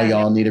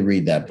 Y'all need to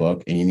read that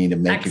book, and you need to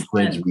make your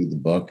kids read the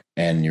book,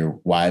 and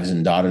your wives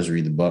and daughters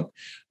read the book.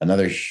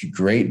 Another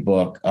great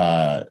book,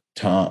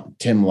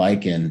 Tim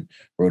Lycan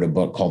wrote a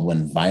book called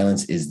When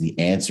Violence is the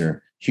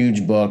Answer.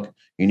 Huge book.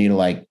 You need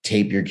to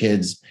tape your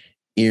kids'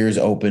 ears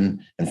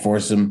open and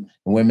force them.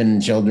 Women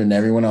and children,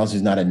 everyone else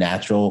who's not a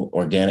natural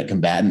organic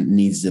combatant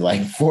needs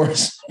to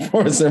force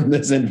them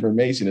this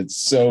information. It's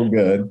so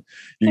good.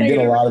 You can get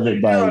a lot of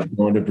it by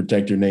going to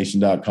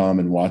protectyournation.com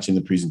and watching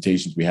the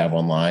presentations we have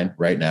online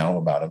right now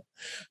about them.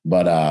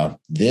 But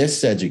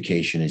this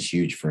education is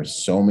huge for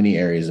so many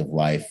areas of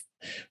life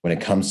when it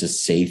comes to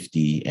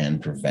safety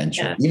and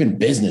prevention, even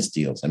business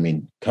deals. I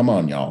mean, come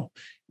on, y'all.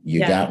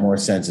 You got more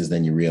senses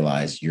than you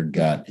realize. Your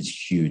gut is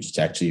huge. It's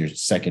actually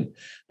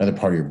another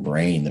part of your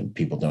brain that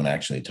people don't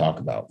actually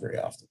talk about very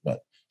often. But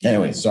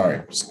anyway,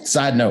 sorry.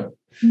 Side note.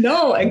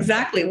 No,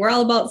 exactly. We're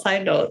all about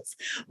side notes.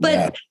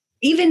 But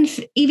even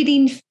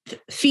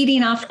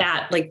feeding off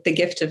that, like the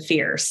gift of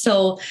fear.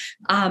 So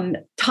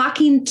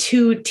talking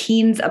to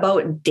teens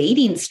about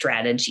dating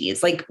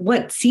strategies, like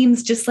what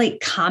seems just like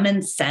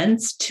common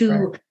sense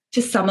to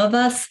some of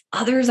us,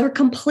 others are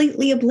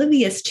completely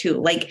oblivious to.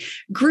 Like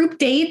group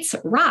dates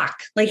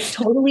rock, like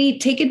totally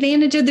take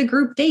advantage of the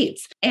group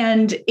dates.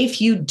 And if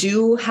you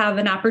do have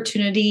an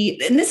opportunity,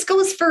 and this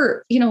goes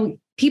for,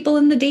 people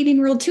in the dating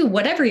world too,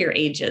 whatever your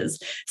age is.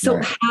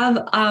 So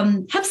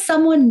have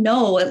someone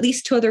know, at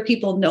least two other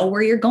people know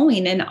where you're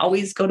going, and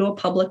always go to a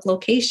public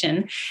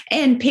location.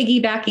 And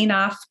piggybacking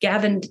off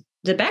Gavin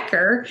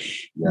DeBecker,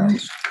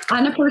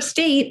 on a first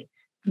date,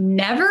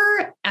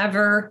 never,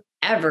 ever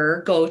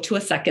go to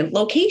a second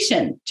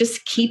location.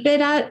 Just keep it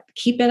at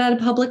a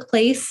public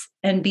place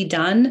and be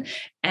done.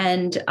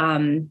 And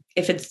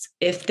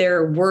if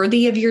they're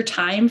worthy of your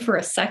time for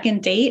a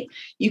second date,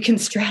 you can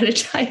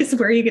strategize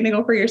where you're going to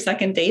go for your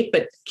second date,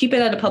 but keep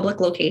it at a public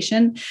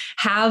location.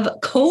 Have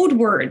code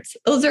words.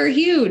 Those are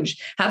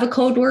huge. Have a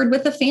code word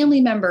with a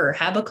family member,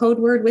 have a code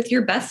word with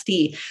your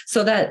bestie,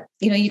 so that,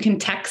 you can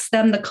text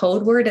them the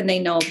code word and they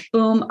know,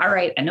 boom, all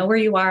right, I know where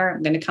you are.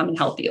 I'm going to come and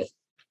help you.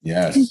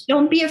 Yes.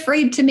 Don't be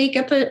afraid to make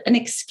up an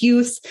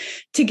excuse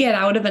to get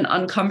out of an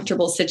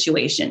uncomfortable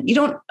situation. You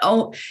don't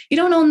owe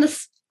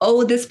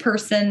this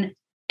person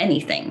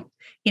anything.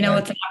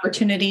 It's an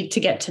opportunity to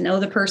get to know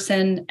the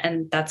person,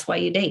 and that's why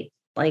you date.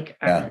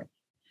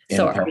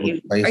 So are you?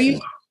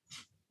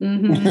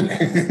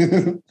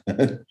 Mm-hmm.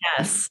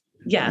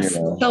 Yes.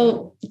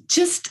 So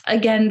just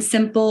again,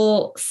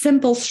 simple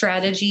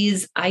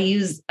strategies. I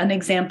use an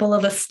example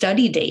of a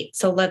study date.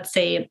 So let's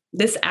say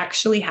this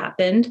actually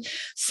happened.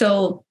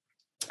 So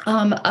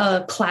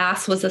a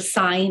class was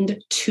assigned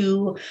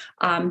to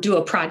do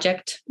a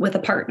project with a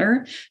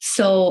partner.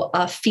 So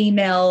a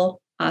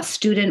female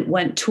student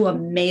went to a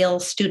male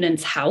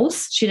student's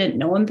house. She didn't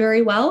know him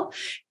very well.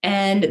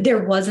 And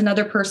there was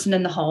another person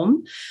in the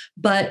home,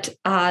 but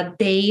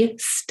they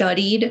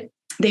studied.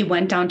 They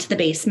went down to the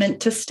basement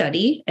to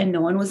study, and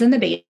no one was in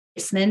the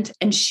basement,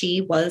 and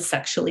she was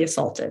sexually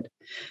assaulted.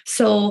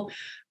 So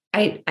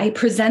I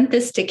present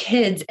this to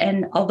kids,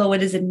 and although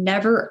it is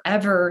never,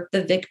 ever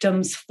the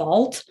victim's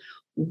fault,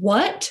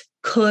 what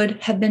could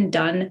have been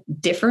done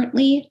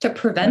differently to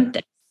prevent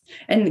this?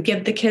 And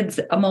give the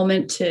kids a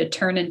moment to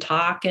turn and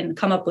talk and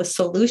come up with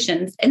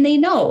solutions. And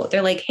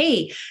they're like,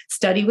 hey,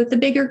 study with the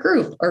bigger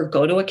group, or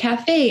go to a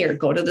cafe, or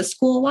go to the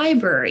school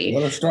library. Go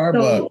to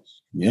Starbucks.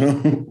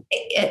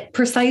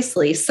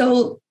 Precisely.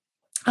 So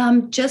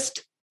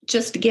just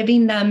just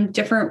giving them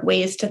different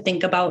ways to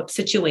think about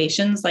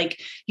situations. Like,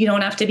 you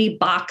don't have to be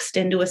boxed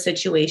into a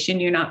situation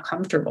you're not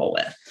comfortable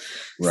with.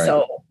 Right.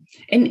 So,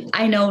 and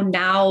I know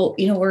now,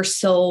 we're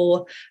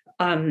so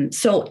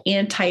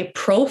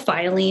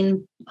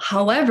anti-profiling.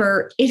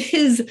 However, it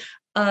is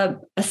a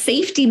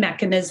safety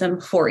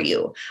mechanism for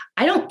you.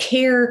 I don't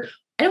care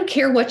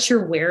what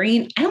you're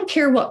wearing. I don't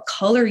care what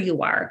color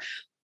you are.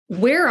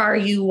 Where are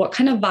you? What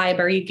kind of vibe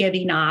are you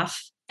giving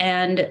off?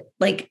 And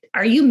like,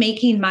 are you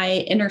making my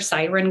inner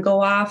siren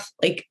go off?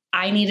 Like,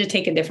 I need to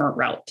take a different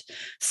route.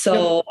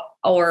 So,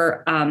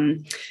 or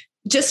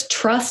just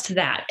trust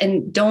that,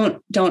 and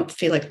don't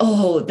feel like,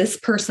 oh, this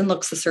person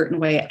looks a certain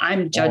way,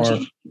 I'm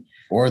judging.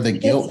 Or the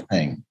guilt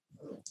thing.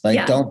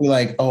 Like, don't be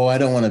like, oh, I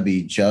don't want to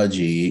be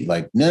judgy.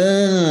 Like,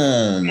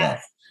 no.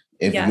 Yes.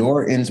 If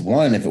you're in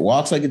one, if it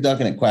walks like a duck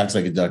and it quacks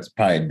like a duck, it's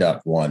probably a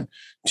duck. 1,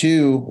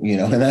 2,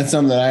 and that's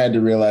something that I had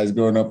to realize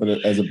growing up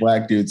as a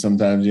Black dude.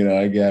 Sometimes,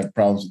 I get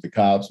problems with the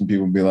cops and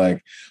people be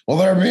like, well,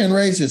 they're being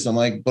racist. I'm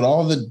like, but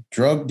all the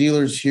drug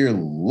dealers here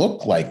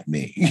look like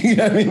me. You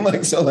know what I mean?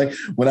 Like, so like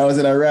when I was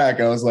in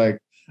Iraq, I was like,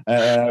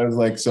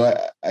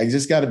 so I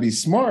just got to be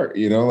smart,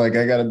 like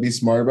I got to be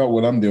smart about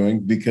what I'm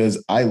doing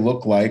because I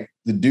look like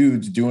the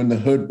dudes doing the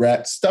hood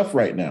rat stuff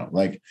right now.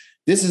 Like,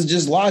 this is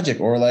just logic.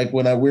 Or like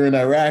when we were in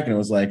Iraq and it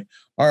was like,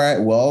 all right,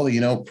 well,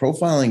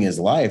 profiling is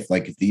life.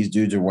 Like if these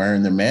dudes are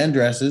wearing their man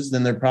dresses,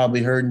 then they're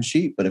probably herding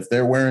sheep. But if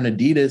they're wearing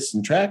Adidas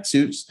and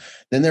tracksuits,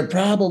 then they're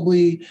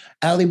probably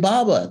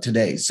Alibaba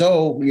today.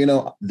 So,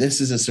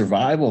 this is a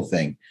survival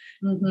thing.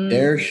 Mm-hmm.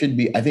 There should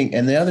be, I think,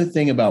 and the other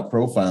thing about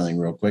profiling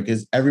real quick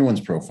is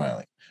everyone's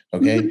profiling.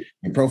 Okay. Mm-hmm.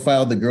 You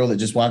profiled the girl that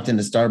just walked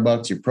into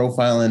Starbucks.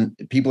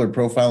 People are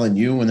profiling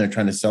you when they're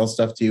trying to sell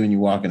stuff to you and you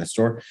walk in a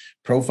store.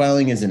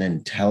 Profiling is an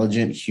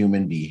intelligent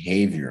human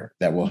behavior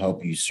that will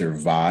help you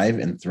survive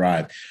and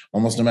thrive.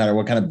 Almost no matter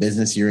what kind of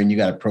business you're in, you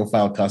got to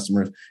profile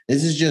customers.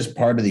 This is just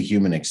part of the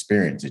human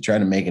experience. They try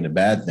to make it a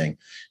bad thing.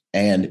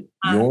 And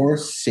your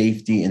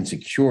safety and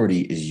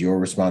security is your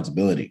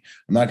responsibility.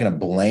 I'm not going to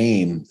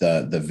blame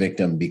the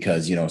victim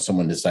because,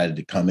 someone decided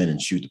to come in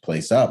and shoot the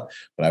place up.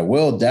 But I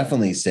will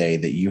definitely say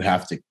that you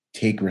have to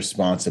take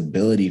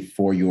responsibility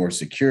for your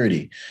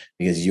security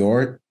because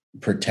your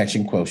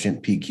protection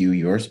quotient, PQ,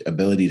 your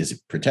ability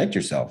to protect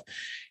yourself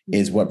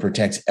is what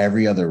protects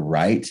every other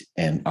right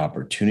and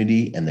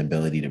opportunity and the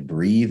ability to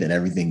breathe and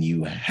everything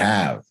you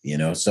have,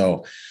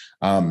 So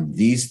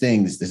these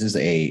things, this is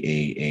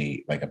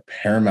a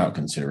paramount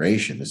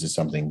consideration. This is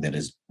something that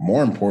is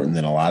more important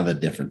than a lot of the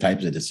different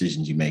types of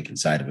decisions you make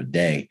inside of a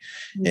day,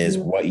 is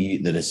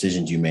the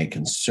decisions you make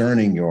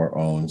concerning your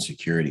own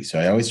security. So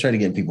I always try to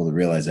get people to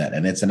realize that.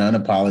 And it's an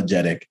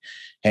unapologetic,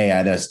 hey,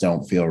 I just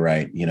don't feel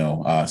right.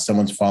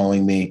 Someone's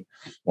following me,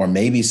 or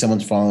maybe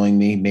someone's following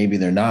me, maybe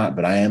they're not,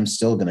 but I am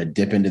still going to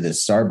dip into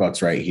this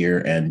Starbucks right here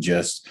and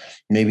just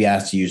maybe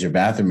ask to use their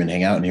bathroom and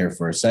hang out in here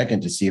for a second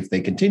to see if they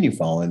continue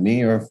following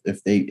me or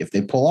if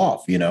they pull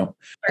off,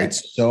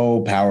 It's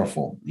so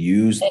powerful.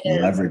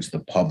 Leverage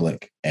the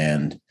public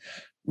and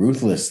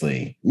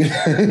ruthlessly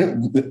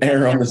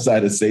err on the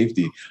side of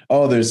safety.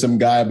 Oh, there's some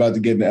guy about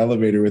to get in the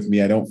elevator with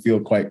me. I don't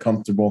feel quite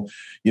comfortable.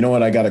 You know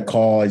what? I got a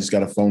call. I just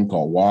got a phone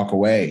call. Walk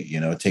away,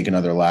 take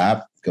another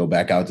lap, go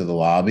back out to the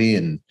lobby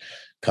and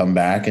come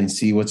back and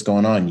see what's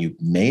going on. You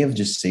may have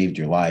just saved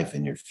your life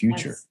and your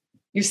future. Yes.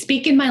 You're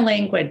speaking my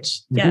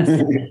language. Yes.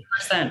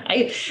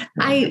 100%.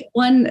 I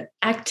one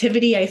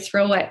activity I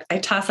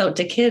toss out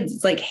to kids.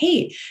 It's like,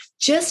 hey,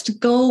 just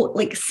go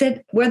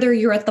sit, whether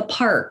you're at the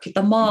park,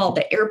 the mall,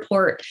 the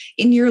airport,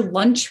 in your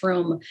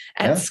lunchroom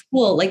at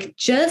school,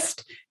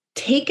 just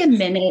take a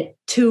minute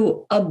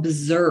to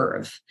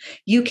observe.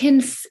 You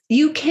can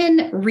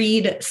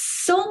read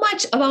so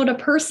much about a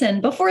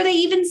person before they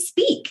even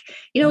speak,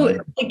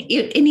 and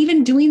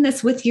even doing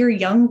this with your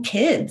young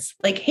kids,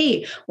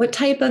 hey, what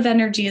type of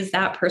energy is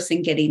that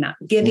person giving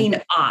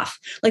off?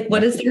 What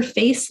does their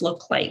face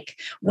look like?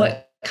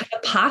 What kind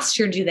of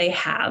posture do they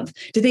have?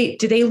 Do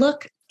they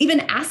look, even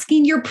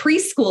asking your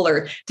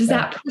preschooler, does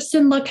that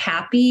person look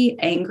happy,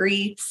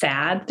 angry,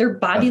 sad? Their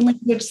body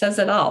language says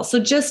it all. So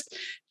just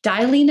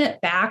dialing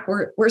it back.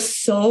 We're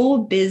so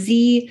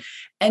busy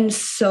and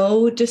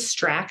so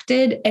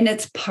distracted. And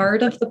it's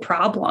part of the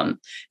problem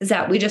is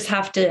that we just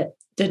have to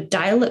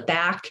dial it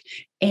back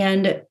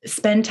and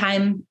spend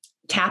time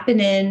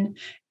tapping in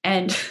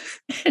and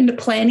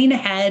planning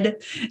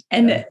ahead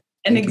and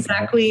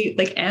exactly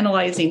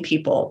analyzing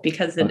people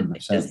because it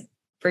is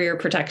for your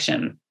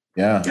protection.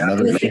 Yeah.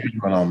 Another big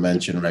one I'll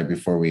mention right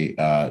before we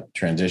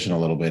transition a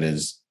little bit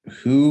is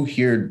who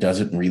here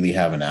doesn't really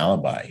have an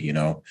alibi?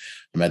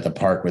 I'm at the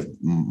park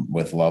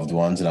with loved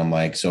ones and I'm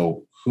like,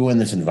 so who in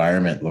this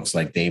environment looks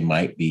like they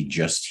might be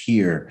just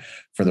here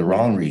for the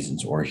wrong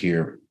reasons or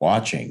here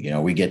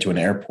watching? We get to an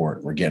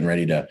airport, we're getting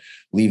ready to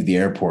leave the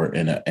airport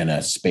in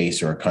a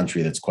space or a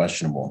country that's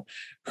questionable.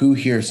 who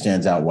here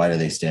stands out? Why do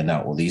they stand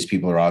out? Well, these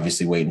people are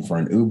obviously waiting for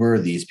an Uber.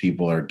 These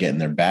people are getting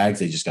their bags.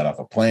 They just got off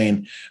a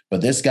plane.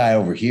 But this guy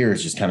over here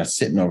is just kind of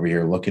sitting over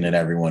here looking at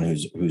everyone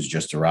who's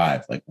just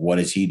arrived. Like, what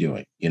is he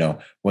doing? You know,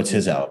 what's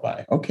his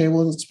alibi? Okay,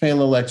 well, let's pay a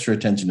little extra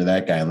attention to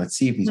that guy and let's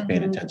see if he's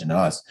paying attention to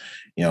us.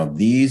 You know,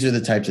 these are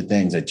the types of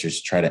things that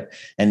just try to,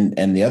 and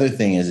the other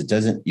thing is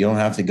you don't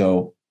have to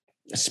go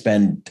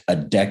spend a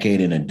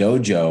decade in a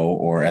dojo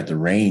or at the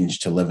range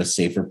to live a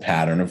safer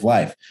pattern of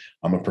life.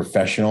 I'm a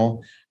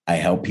professional. I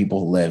help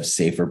people live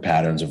safer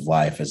patterns of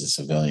life as a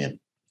civilian.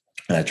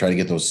 And I try to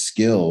get those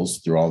skills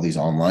through all these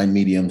online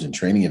mediums and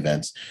training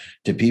events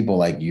to people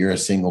like, you're a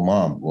single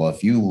mom. Well,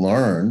 if you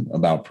learn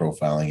about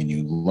profiling and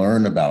you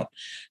learn about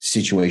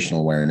situational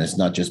awareness,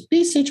 not just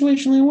be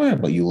situationally aware,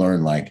 but you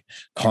learn like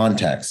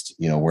context,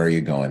 you know, where are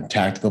you going,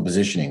 tactical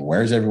positioning,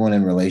 where's everyone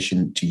in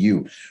relation to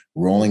you,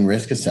 rolling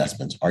risk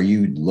assessments. Are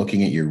you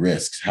looking at your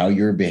risks, how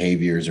your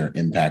behaviors are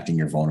impacting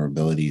your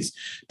vulnerabilities,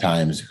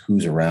 times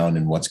who's around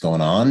and what's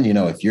going on? You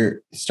know, if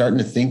you're starting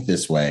to think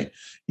this way,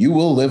 you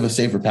will live a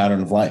safer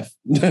pattern of life.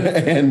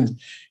 And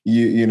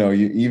you know,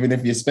 even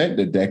if you spent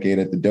a decade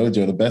at the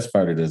dojo, the best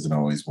fighter doesn't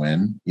always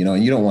win, you know,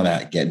 and you don't want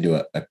to get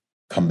into a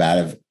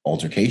combative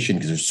altercation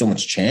because there's so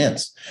much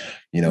chance,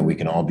 you know, we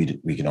can all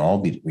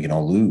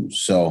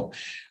lose. So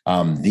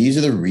these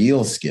are the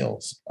real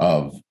skills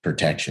of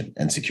protection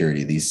and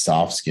security, these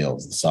soft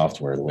skills, the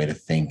software, the way to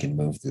think and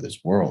move through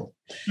this world.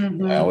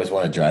 I always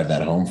want to drive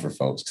that home for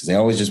folks because they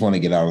always just want to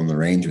get out on the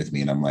range with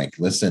me. And I'm like,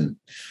 listen,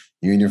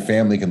 you and your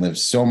family can live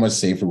so much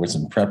safer with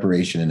some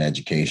preparation and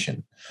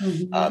education.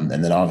 And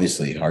then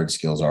obviously hard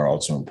skills are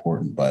also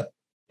important, but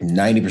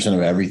 90%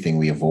 of everything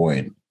we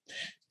avoid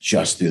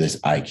just through this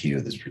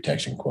IQ, this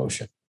protection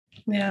quotient.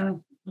 Yeah.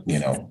 You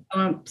know,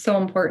 so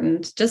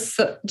important. Just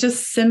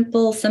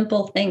simple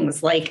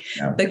things like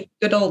the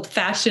good old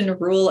fashioned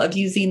rule of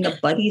using the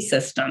buddy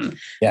system.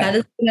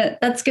 Yeah.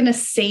 That's going to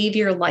save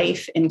your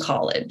life in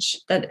college.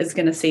 That is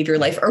going to save your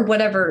life or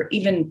whatever.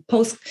 Even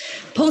post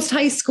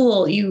high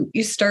school, you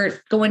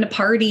start going to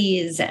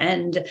parties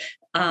and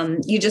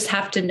you just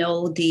have to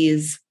know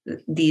these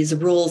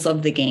rules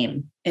of the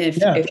game. And if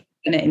you're going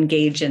to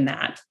engage in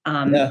that,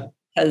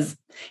 because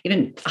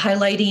even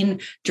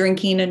highlighting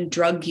drinking and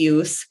drug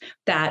use,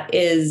 that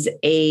is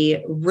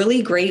a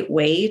really great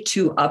way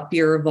to up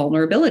your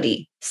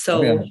vulnerability.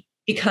 So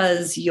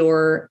because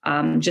you're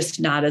just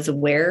not as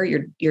aware,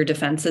 your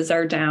defenses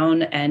are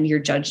down and your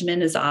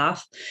judgment is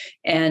off.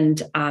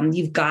 And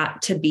you've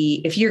got to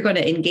be, if you're going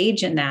to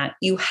engage in that,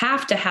 you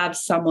have to have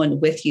someone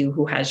with you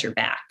who has your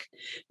back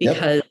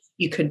because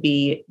you could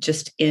be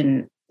just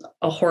in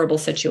a horrible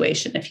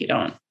situation if you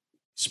don't.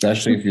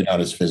 Especially if you're not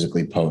as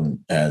physically potent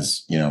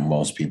as, you know,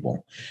 most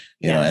people,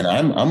 you know, and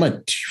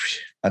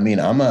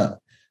I'm a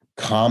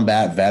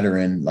combat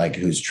veteran, like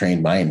who's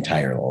trained my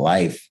entire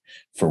life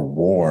for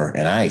war.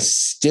 And I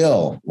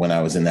still, when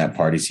I was in that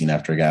party scene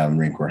after I got out of the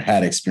Marine Corps,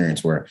 had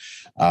experience where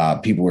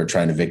people were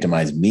trying to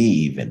victimize me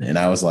even. And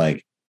I was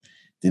like,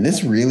 did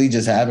this really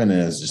just happen?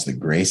 And it was just the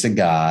grace of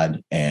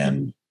God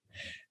and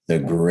the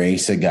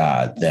grace of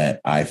God that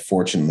I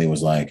fortunately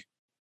was like,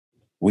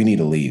 we need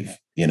to leave,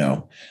 you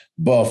know,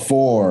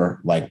 before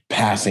like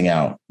passing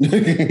out,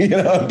 you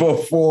know,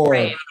 before,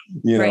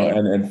 you know,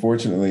 and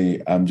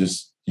fortunately I'm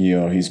just, you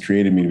know, he's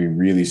created me to be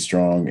really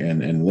strong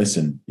and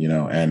listen, you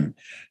know, and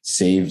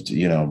saved,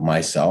 you know,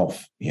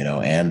 myself, you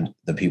know, and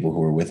the people who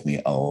were with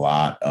me a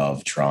lot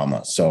of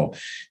trauma. So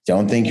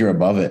don't think you're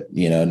above it,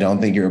 you know, don't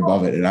think you're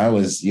above it. And I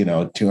was, you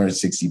know,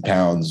 260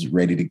 pounds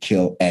ready to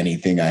kill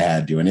anything I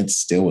had to, and it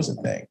still was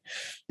a thing,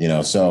 you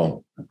know,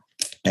 so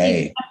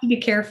hey, you have to be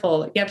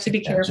careful. You have to be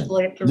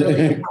careful. You have to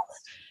really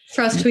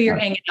trust who you're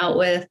hanging out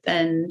with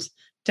and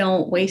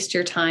don't waste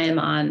your time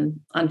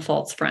on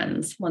false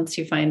friends. Once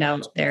you find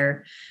out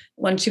they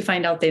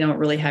don't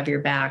really have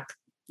your back,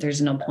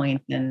 there's no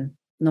point in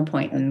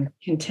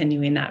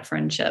continuing that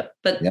friendship.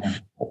 But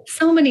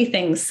so many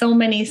things, what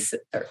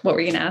were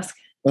you going to ask?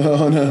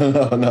 Oh,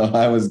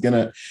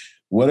 no.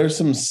 What are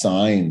some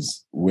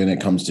signs when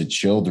it comes to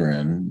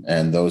children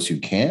and those who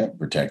can't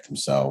protect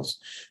themselves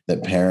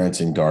that parents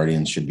and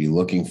guardians should be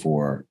looking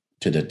for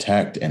to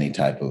detect any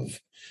type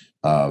of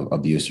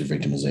abuse or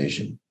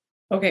victimization?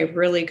 Okay,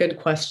 really good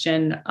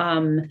question.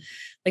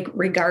 Like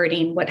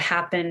regarding what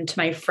happened to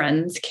my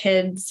friend's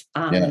kids,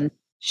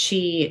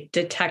 she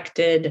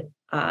detected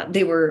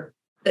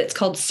it's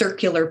called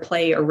circular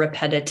play or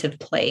repetitive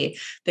play.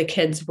 The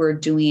kids were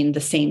doing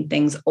the same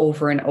things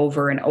over and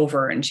over and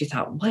over. And she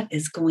thought, what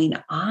is going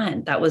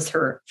on? That was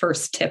her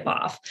first tip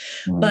off.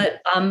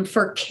 But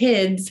for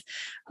kids,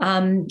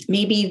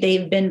 maybe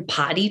they've been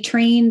potty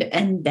trained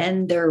and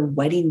then they're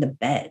wetting the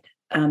bed.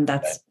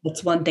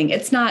 That's one thing.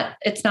 It's not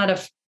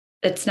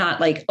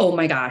like, oh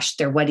my gosh,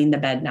 they're wetting the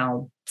bed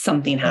now,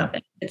 something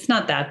happened. It's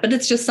not that, but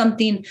it's just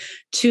something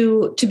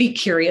to be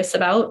curious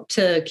about,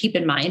 to keep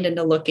in mind and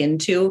to look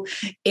into.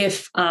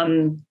 If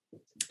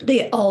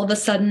they all of a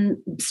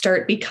sudden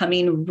start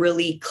becoming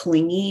really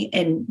clingy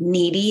and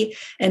needy,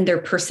 and their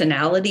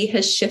personality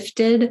has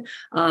shifted,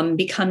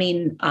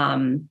 becoming,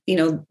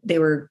 they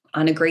were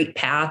on a great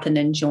path and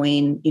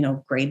enjoying,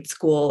 grade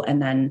school,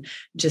 and then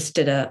just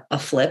did a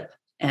flip,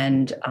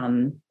 and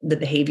the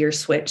behavior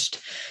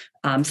switched.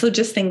 So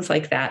just things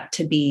like that,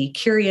 to be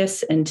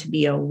curious and to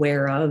be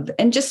aware of,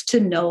 and just to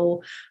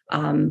know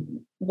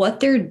what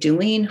they're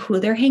doing, who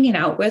they're hanging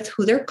out with,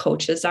 who their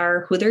coaches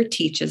are, who their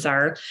teachers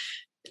are.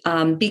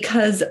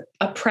 Because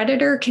a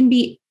predator can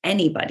be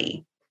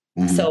anybody.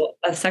 Mm-hmm. So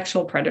a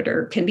sexual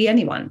predator can be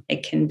anyone.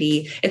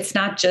 It's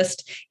not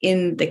just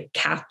in the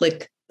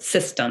Catholic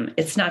system.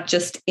 It's not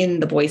just in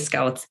the Boy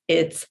Scouts.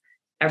 It's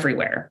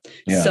everywhere.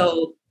 Yeah.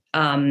 So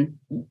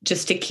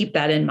just to keep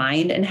that in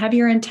mind and have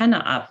your antenna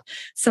up.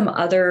 Some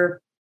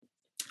other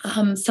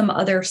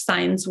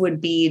signs would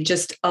be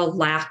just a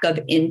lack of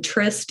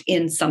interest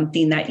in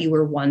something that you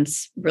were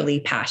once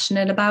really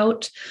passionate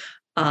about.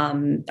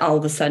 All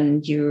of a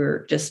sudden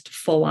you're just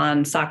full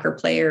on soccer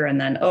player,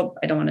 and then,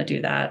 I don't want to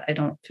do that. I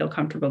don't feel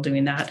comfortable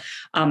doing that.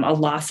 A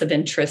loss of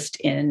interest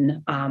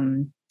in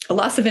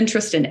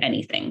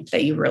anything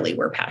that you really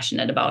were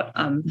passionate about.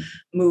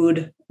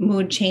 Mood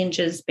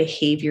changes,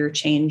 behavior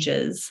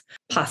changes,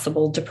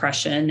 possible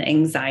depression,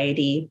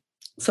 anxiety.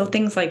 So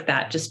things like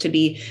that, just to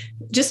be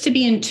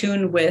in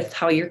tune with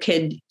how your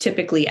kid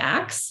typically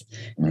acts,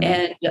 mm-hmm.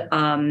 and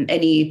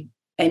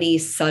any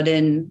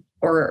sudden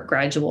or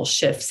gradual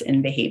shifts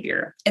in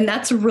behavior. And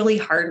that's really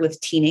hard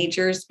with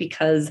teenagers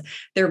because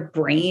their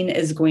brain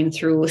is going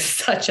through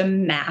such a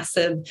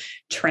massive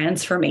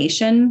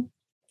transformation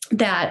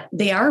that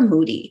they are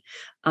moody,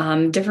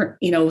 different,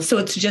 so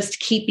it's just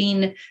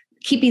keeping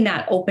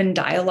that open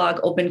dialogue,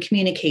 open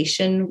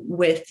communication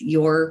with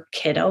your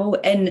kiddo,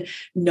 and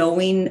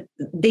knowing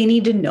they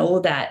need to know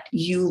that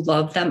you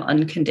love them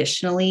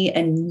unconditionally,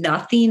 and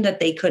nothing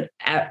they could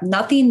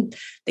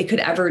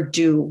ever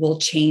do will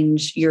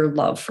change your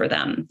love for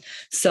them.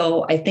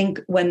 So I think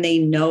when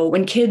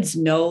kids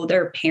know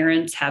their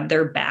parents have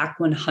their back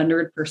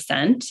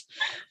 100%,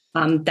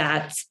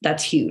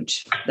 that's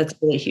huge. That's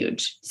really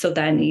huge. So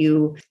then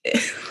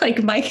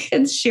my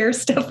kids share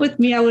stuff with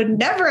me I would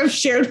never have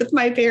shared with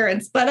my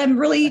parents, but I'm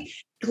really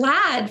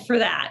glad for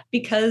that,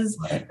 because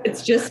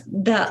it's just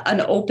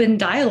an open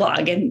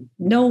dialogue, and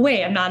no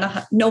way,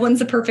 no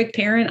one's a perfect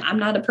parent. I'm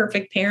not a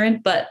perfect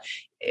parent, but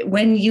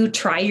when you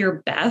try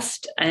your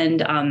best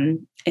and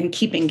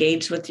keep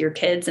engaged with your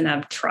kids and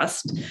have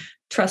trust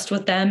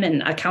with them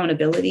and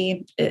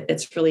accountability,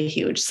 it's really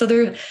huge. So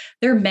there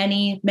are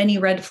many, many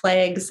red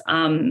flags.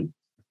 One,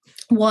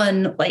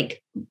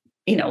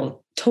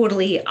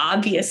 totally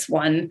obvious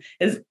one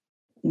is,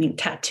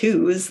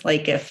 tattoos.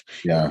 If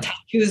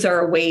tattoos are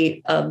a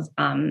way of,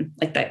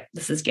 that,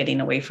 this is getting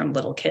away from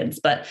little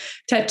kids, but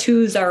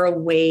tattoos are a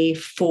way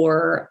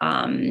for,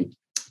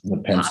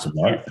 depends to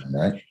mark them,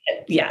 right?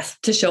 Yes.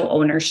 To show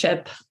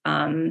ownership.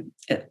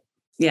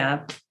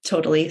 Yeah,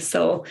 totally.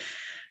 So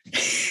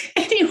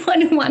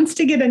anyone who wants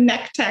to get a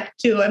neck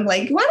tattoo, I'm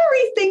like, why do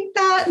we rethink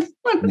that?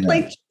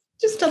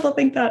 Just double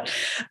think that.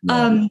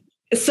 Yeah.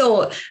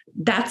 So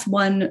that's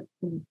one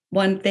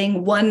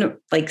thing.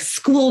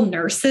 School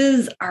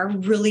nurses are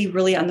really,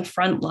 really on the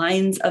front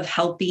lines of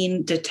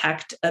helping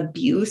detect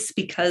abuse,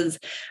 because,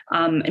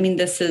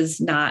 this is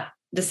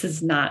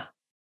not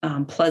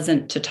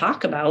pleasant to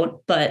talk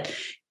about, but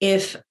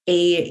if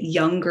a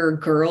younger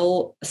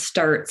girl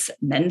starts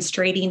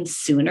menstruating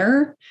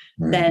sooner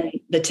than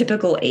the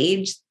typical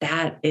age,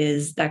 that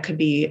could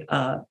be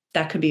a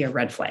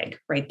red flag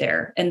right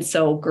there. And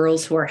so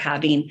girls who are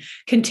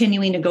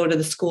continuing to go to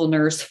the school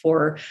nurse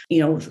for,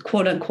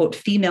 quote unquote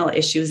female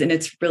issues, and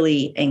it's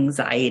really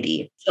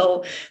anxiety.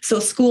 So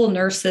school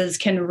nurses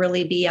can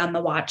really be on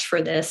the watch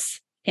for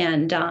this,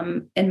 and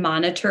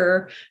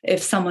monitor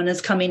if someone is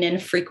coming in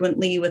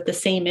frequently with the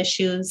same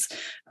issues,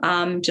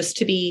 just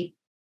to be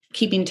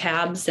keeping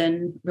tabs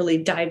and really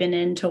diving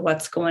into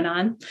what's going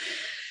on.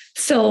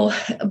 So,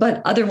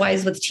 but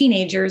otherwise with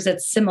teenagers,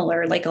 it's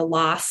similar, like a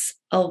loss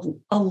of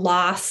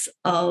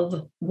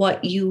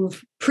what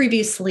you've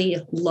previously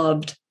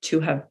loved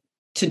to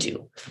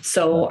do.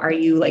 So are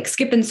you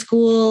skipping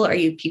school?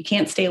 You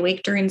can't stay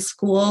awake during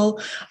school?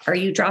 Are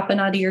you dropping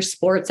out of your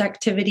sports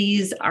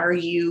activities? Are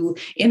you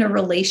in a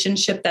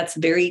relationship that's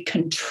very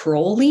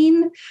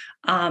controlling?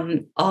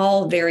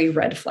 All very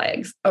red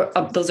flags.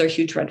 Those are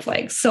huge red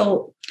flags.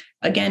 So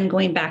again,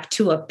 going back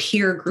to a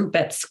peer group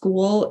at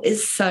school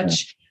is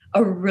such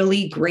a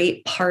really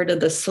great part of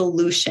the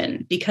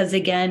solution, because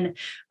again,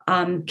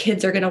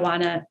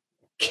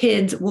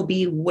 kids will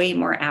be way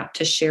more apt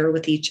to share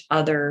with each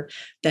other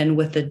than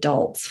with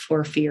adults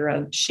for fear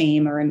of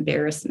shame or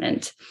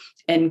embarrassment.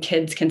 And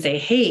kids can say,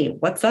 hey,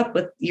 what's up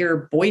with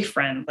your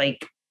boyfriend?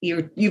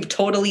 You've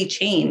totally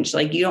changed.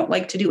 You don't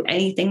like to do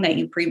anything that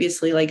you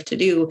previously liked to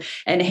do.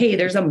 And hey,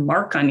 there's a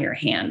mark on your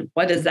hand.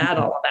 What is that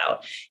all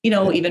about?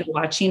 Even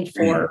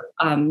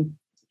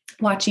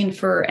watching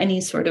for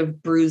any sort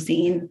of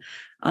bruising,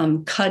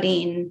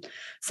 cutting.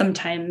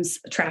 Sometimes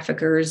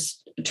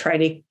traffickers try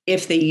to,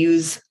 if they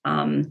use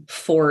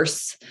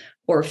force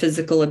or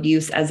physical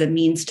abuse as a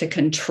means to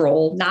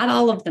control, not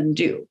all of them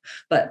do,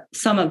 but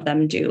some of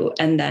them do.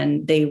 And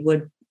then they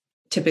would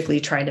typically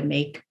try to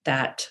make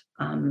that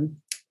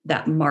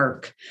that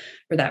mark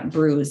or that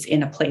bruise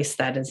in a place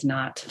that is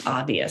not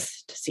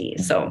obvious to see.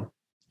 So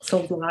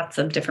lots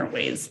of different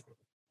ways.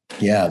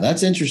 Yeah,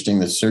 that's interesting.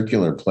 The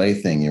circular play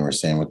thing you were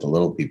saying with the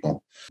little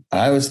people.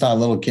 I always thought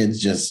little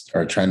kids just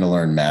are trying to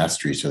learn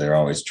mastery. So they're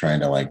always trying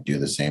to like do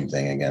the same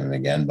thing again and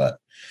again, but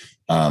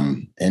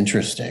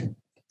interesting.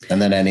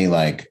 And then any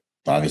like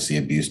obviously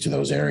abuse to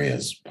those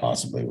areas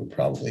possibly would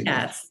probably be.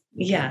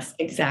 Yes,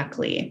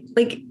 exactly.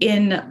 Like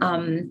in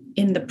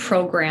the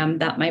program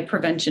that my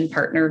prevention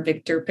partner,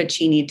 Victor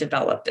Pacini,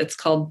 developed, it's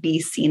called Be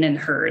Seen and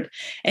Heard.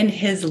 And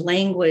his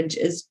language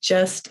is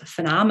just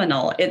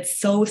phenomenal. It's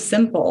so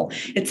simple.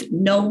 It's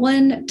no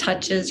one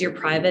touches your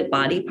private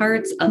body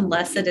parts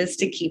unless it is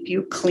to keep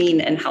you clean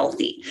and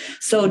healthy.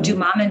 So do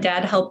mom and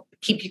dad help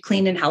keep you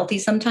clean and healthy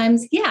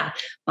sometimes? Yeah.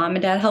 Mom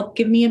and dad help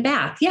give me a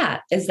bath. Yeah.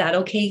 Is that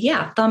okay?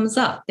 Yeah. Thumbs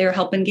up. They're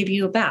helping give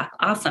you a bath.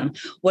 Awesome.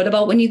 What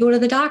about when you go to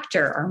the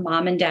doctor? Are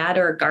mom and dad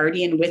or a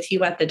guardian with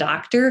you at the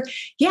doctor?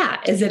 Yeah.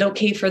 Is it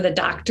okay for the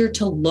doctor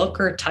to look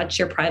or touch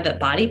your private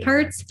body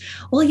parts?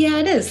 Well, yeah,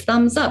 it is.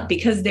 Thumbs up,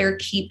 because they're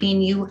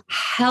keeping you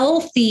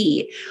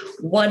healthy.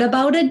 What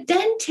about a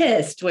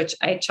dentist? Which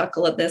I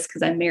chuckle at this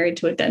because I'm married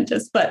to a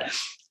dentist, but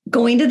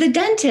going to the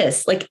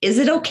dentist, like, is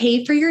it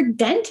okay for your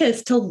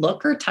dentist to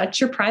look or touch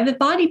your private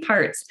body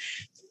parts?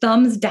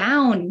 Thumbs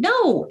down.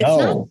 No, it's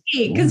not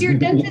okay, because your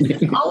dentist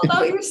is all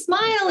about your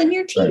smile and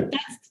your teeth. Right.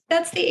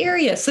 That's the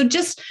area. So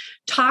just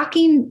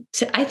talking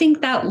to, I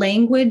think that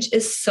language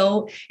is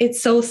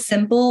it's so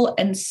simple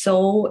and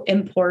so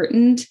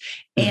important.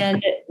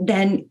 And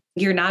then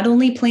you're not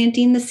only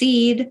planting the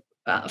seed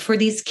for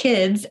these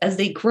kids as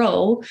they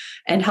grow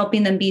and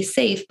helping them be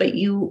safe, but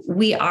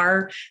we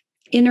are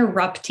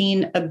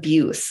interrupting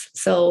abuse.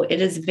 So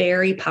it is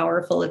very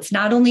powerful. It's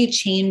not only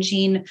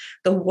changing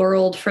the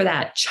world for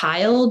that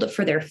child,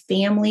 for their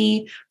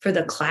family, for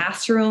the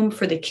classroom,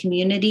 for the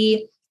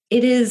community.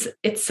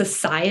 It's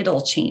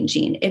societal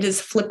changing. It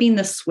is flipping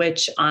the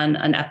switch on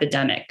an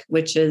epidemic,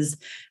 which is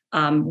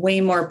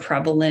way more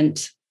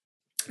prevalent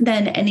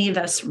than any of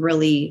us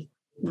really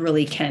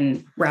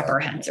can wrap our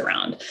heads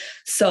around.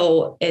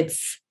 So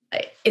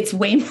it's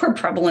way more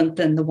prevalent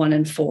than the 1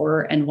 in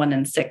 4 and 1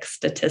 in 6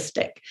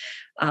 statistic.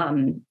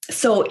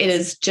 So it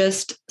is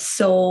just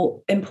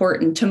so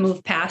important to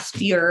move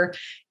past your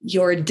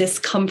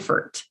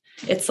discomfort.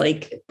 It's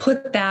like,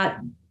 put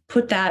that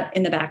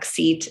in the back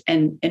seat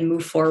and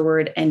move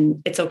forward.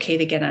 And it's okay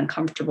to get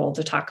uncomfortable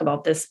to talk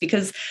about this,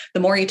 because the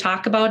more you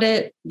talk about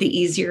it, the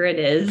easier it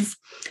is.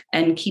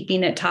 And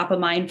keeping it top of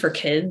mind for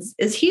kids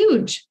is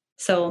huge.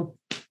 So.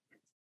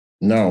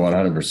 No,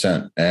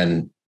 100%.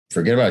 And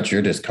forget about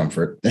your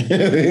discomfort.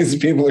 These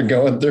people are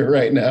going through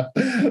right now.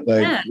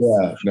 Like, yes.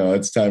 Yeah, no,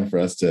 it's time for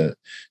us to,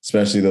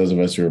 especially those of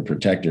us who are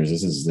protectors.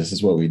 This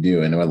is what we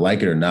do. And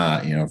like it or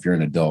not, if you're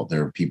an adult,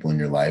 there are people in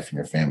your life and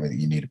your family that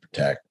you need to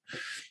protect.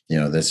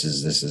 This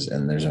is,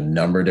 and there's a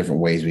number of different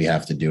ways we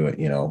have to do it,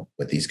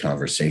 with these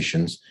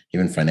conversations,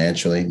 even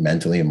financially,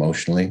 mentally,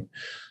 emotionally.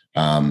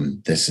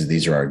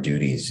 These are our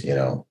duties,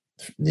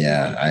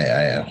 Yeah,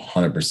 I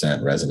 100%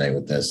 resonate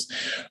with this.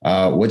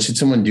 What should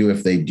someone do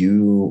if they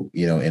do,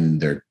 in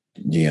their,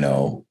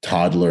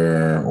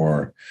 toddler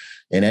or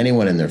in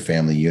anyone in their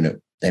family unit,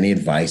 any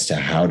advice to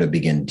how to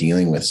begin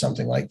dealing with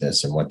something like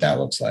this and what that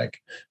looks like,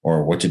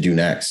 or what to do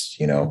next,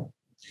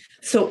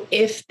 So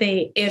if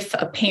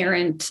a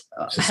parent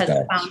has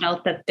found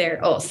out that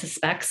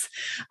suspects,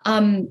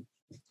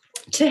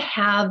 to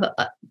have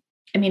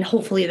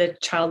hopefully the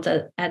child's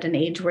at an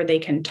age where they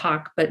can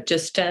talk, but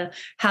just to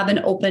have an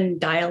open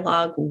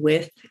dialogue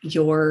with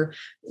your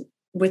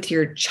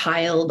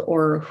child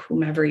or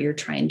whomever you're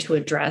trying to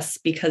address,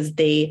 because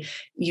they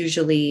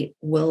usually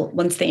will,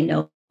 once they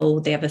know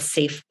they have a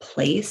safe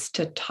place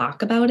to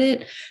talk about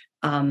it,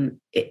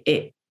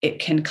 it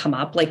can come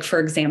up. Like, for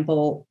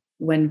example,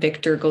 when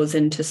Victor goes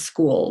into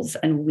schools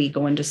and we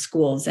go into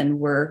schools and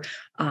we're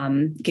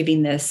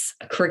giving this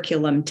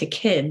curriculum to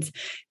kids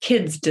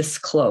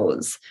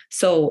disclose.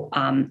 So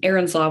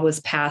Aaron's Law was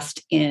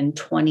passed in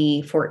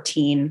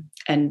 2014,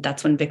 and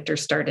that's when Victor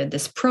started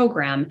this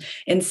program.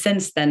 And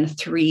since then,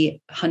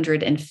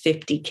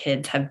 350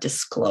 kids have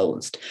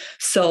disclosed.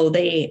 So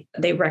they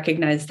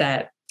recognize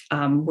that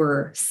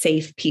we're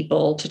safe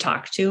people to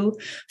talk to.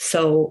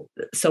 So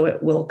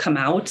it will come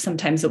out.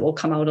 Sometimes it will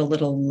come out a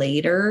little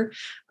later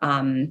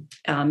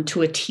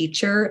to a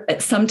teacher.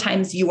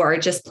 Sometimes you are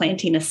just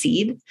planting a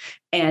seed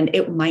and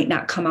it might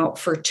not come out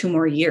for 2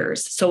 more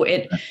years. So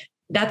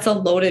that's a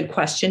loaded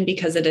question,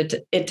 because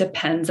it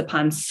depends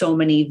upon so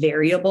many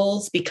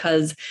variables.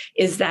 Because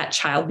is that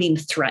child being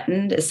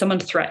threatened? Is someone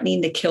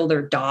threatening to kill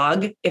their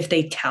dog if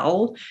they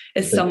tell?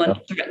 Is someone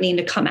threatening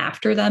to come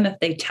after them if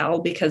they tell?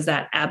 Because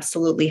that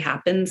absolutely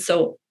happens.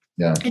 So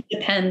It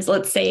depends.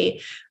 Let's say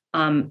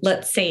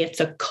it's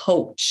a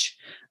coach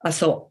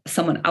so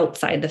someone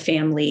outside the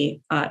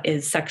family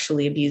is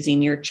sexually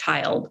abusing your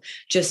child,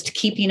 just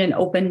keeping an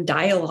open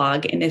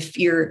dialogue. And if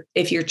your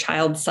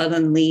child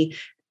suddenly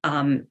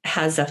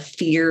has a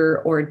fear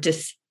or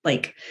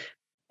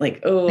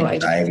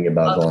anxiety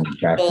about going to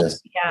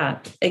practice. Yeah,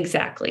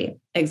 exactly.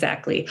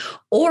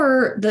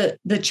 Or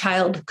the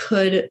child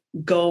could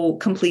go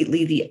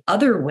completely the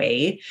other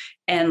way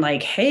and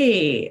like,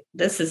 hey,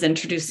 this is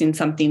introducing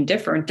something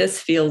different. This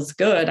feels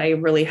good. I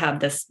really have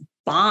this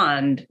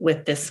bond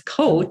with this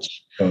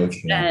coach.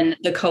 And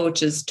the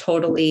coach is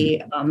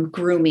totally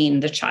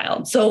grooming the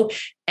child. So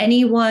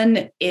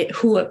anyone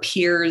who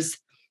appears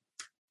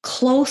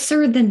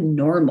closer than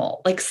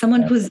normal, like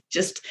someone who's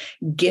just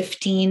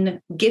gifting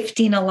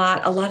a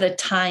lot of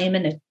time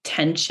and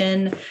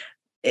attention.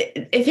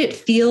 If it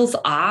feels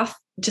off,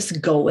 just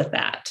go with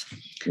that.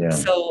 Yeah.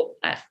 So,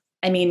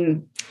 I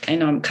mean, I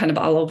know I'm kind of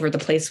all over the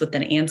place with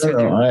an answer.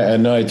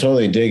 I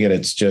totally dig it.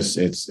 It's just,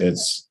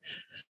 it's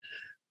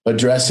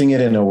addressing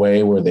it in a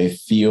way where they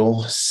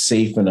feel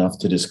safe enough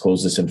to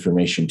disclose this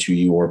information to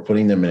you, or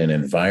putting them in an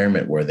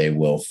environment where they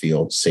will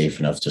feel safe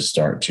enough to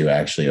start to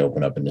actually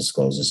open up and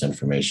disclose this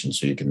information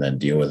so you can then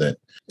deal with it,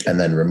 and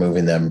then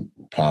removing them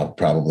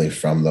probably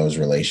from those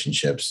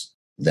relationships,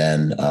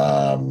 then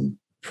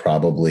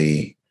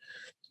probably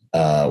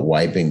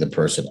wiping the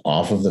person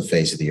off of the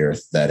face of the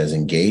earth that is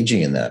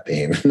engaging in that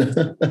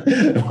behavior.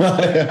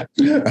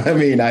 I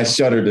mean, I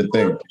shudder to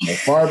think,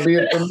 far be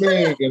it from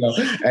me,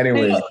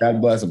 anyways, God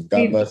bless them.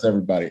 God bless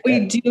everybody.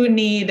 We do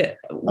need,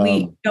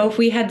 if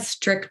we had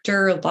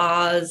stricter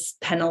laws,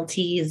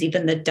 penalties,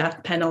 even the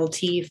death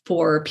penalty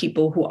for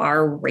people who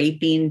are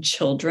raping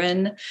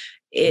children,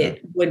 it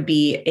would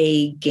be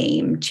a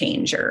game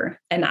changer.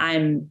 And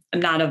I'm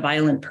not a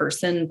violent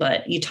person,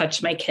 but you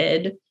touch my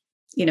kid,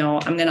 I'm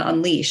going to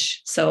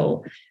unleash.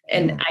 So,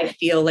 and I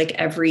feel like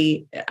I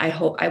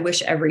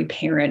wish every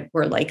parent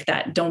were like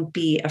that. Don't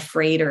be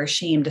afraid or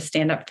ashamed to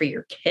stand up for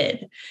your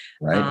kid.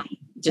 Right.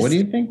 What do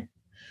you think?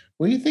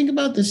 What do you think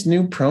about this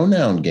new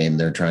pronoun game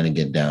they're trying to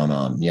get down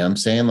on? Yeah, I'm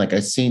saying, like, I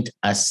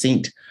reposted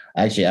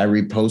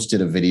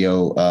a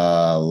video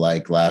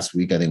like last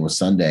week, I think it was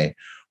Sunday,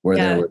 where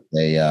there was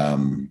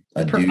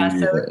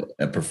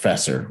a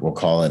professor, we'll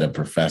call it a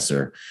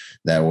professor,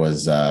 that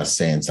was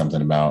saying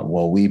something about,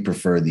 well, we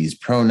prefer these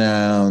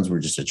pronouns. We're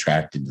just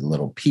attracted to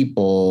little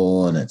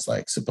people, and it's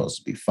like supposed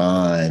to be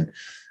fine.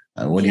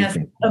 What do you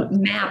think?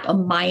 A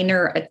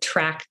minor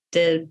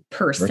attracted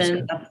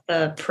person.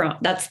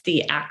 That's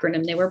the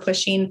acronym they were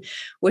pushing,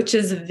 which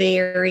is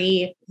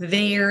very,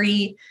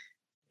 very,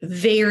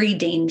 very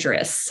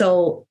dangerous.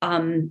 So,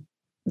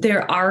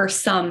 there are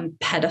some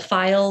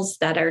pedophiles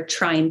that are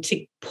trying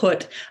to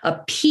put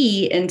a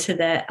P into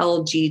the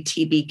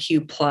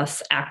LGBTQ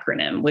plus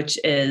acronym, which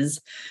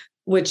is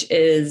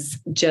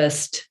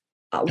just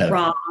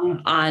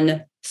wrong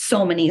on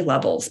so many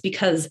levels,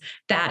 because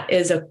that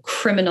is a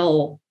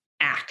criminal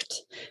act.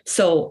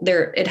 So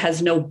it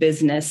has no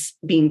business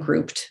being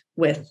grouped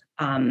with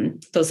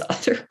those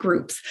other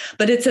groups,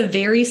 but it's a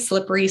very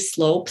slippery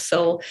slope.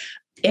 So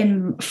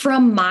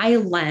from my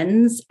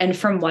lens and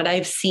from what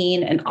I've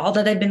seen and all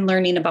that I've been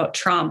learning about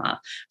trauma,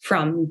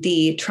 from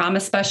the trauma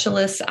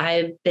specialists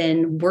I've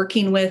been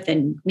working with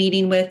and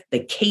meeting with,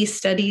 the case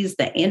studies,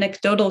 the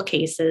anecdotal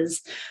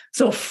cases.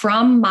 So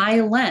from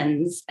my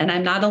lens, and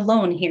I'm not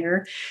alone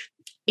here,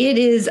 it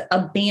is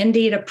a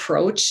Band-Aid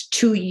approach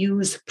to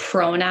use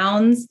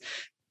pronouns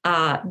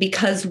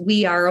because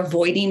we are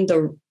avoiding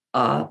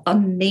a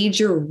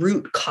major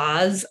root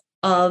cause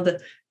of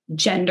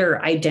gender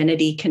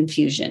identity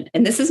confusion.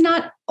 And this is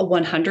not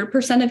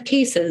 100% of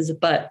cases,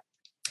 but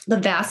the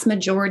vast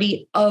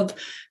majority of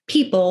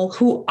people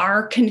who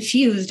are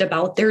confused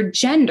about their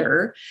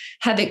gender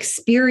have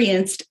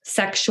experienced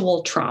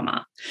sexual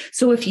trauma.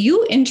 So if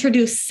you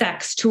introduce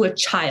sex to a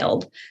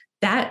child,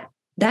 that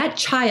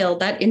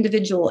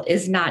individual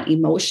is not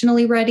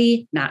emotionally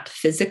ready, not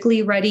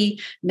physically ready,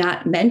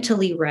 not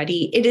mentally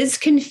ready. It is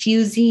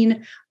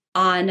confusing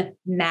on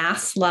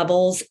mass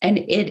levels, and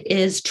it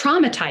is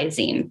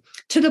traumatizing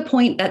to the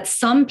point that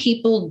some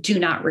people do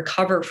not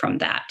recover from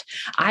that.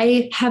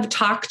 I have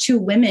talked to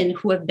women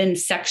who have been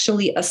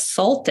sexually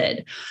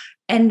assaulted,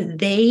 and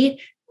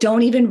they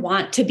don't even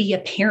want to be a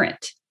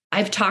parent.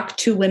 I've talked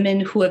to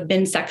women who have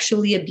been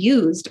sexually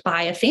abused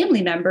by a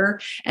family member,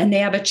 and they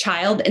have a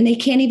child and they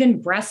can't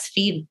even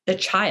breastfeed the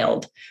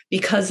child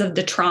because of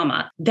the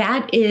trauma.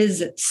 That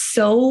is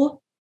so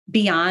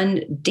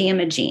beyond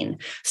damaging.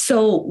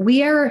 So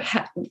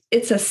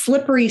it's a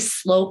slippery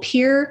slope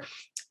here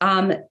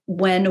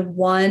when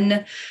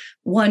one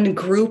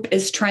group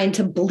is trying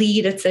to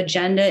bleed its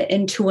agenda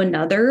into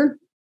another.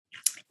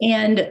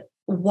 And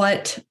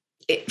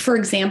for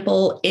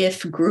example,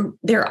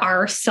 there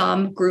are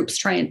some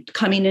groups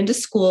coming into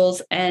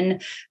schools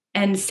and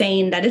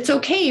saying that it's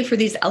okay for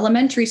these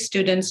elementary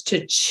students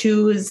to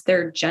choose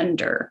their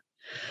gender.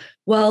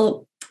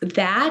 Well,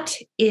 that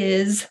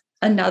is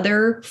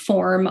another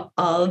form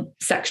of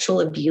sexual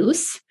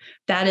abuse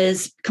that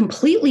is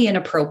completely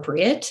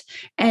inappropriate.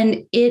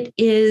 And it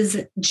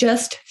is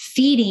just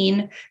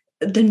feeding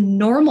the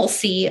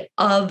normalcy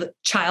of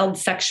child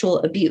sexual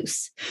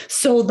abuse.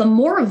 So the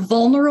more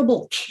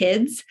vulnerable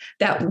kids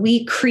that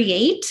we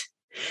create,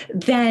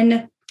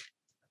 then,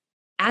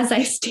 as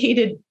I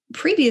stated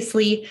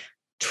previously,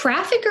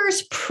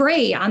 traffickers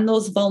prey on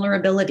those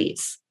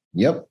vulnerabilities.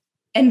 Yep.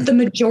 And the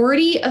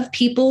majority of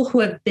people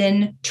who have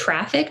been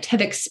trafficked have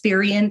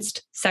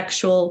experienced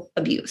sexual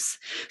abuse.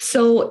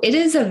 So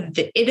it's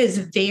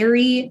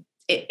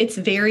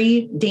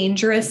very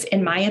dangerous,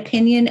 in my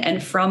opinion,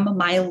 and from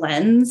my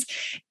lens.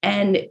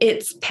 And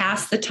it's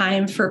past the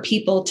time for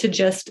people to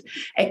just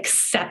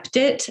accept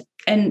it.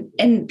 And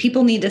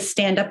people need to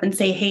stand up and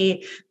say,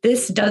 hey,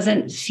 this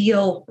doesn't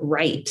feel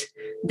right.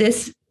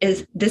 This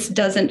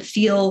doesn't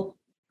feel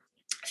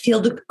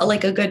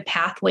like a good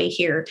pathway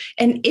here.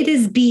 And it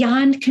is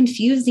beyond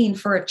confusing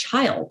for a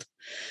child.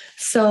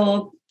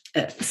 So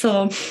I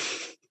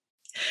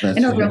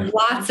know there are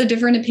lots of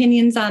different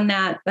opinions on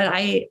that, but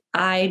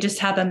I just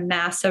have a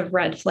massive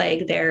red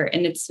flag there.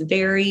 And it's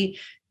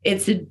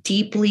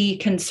deeply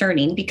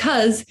concerning,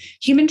 because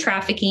human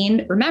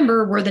trafficking,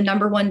 remember, we're the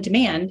number one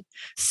demand.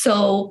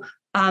 So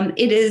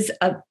it is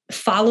a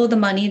follow the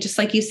money, just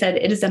like you said.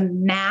 It is a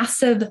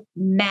massive,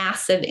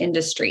 massive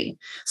industry.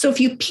 So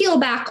if you peel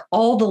back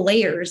all the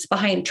layers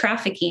behind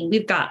trafficking,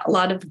 we've got a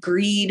lot of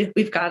greed,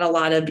 we've got a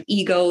lot of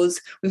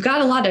egos, we've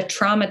got a lot of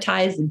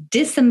traumatized,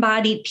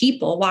 disembodied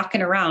people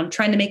walking around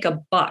trying to make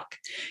a buck.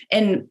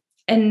 And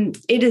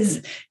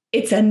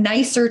it's a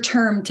nicer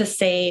term to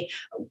say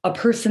a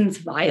person's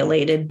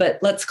violated, but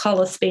let's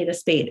call a spade a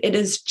spade. It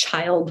is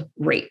child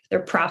rape. They're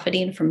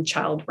profiting from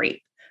child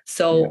rape.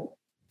 So yeah.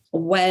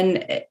 When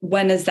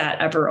is that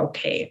ever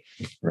okay?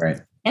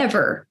 Right.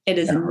 Ever. It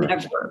is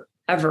never,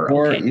 ever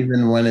or okay.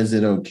 Even when is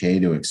it okay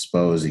to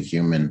expose a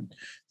human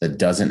that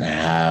doesn't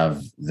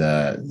have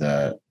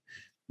the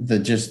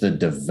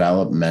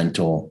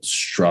developmental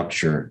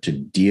structure to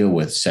deal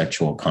with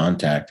sexual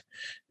contact?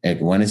 Like,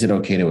 when is it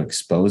okay to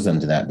expose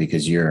them to that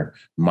because you're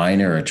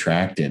minor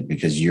attracted,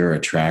 because you're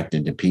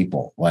attracted to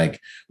people?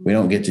 Like, we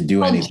don't get to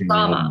do anything.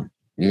 Trauma.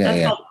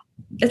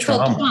 It's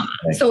trauma. called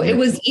trauma. So it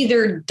was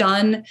either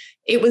done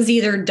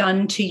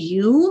to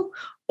you,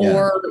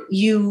 or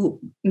you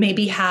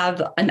maybe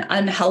have an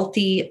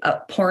unhealthy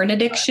porn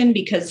addiction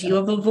because you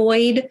have a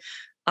void.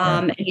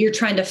 And you're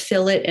trying to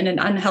fill it in an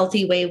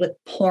unhealthy way with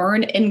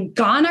porn. And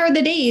gone are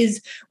the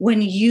days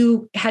when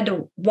you had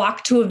to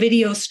walk to a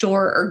video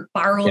store or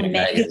borrow a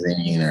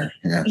magazine.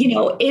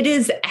 It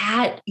is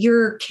at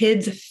your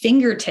kids'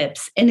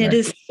 fingertips. And it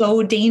is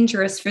so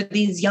dangerous for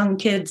these young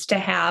kids to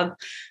have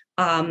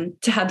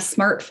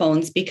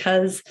smartphones,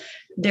 because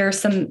there are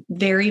some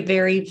very,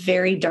 very,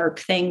 very dark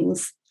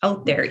things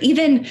out there.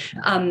 Even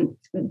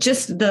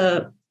just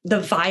the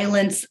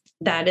violence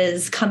that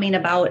is coming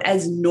about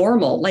as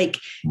normal, like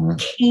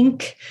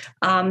kink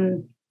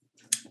and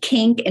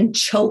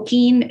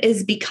choking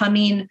is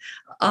becoming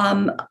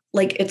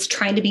like it's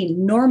trying to be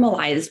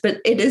normalized, but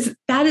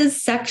that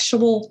is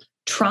sexual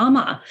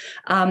trauma.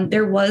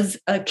 There was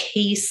a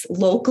case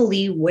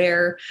locally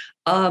where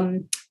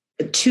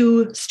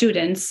two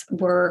students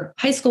were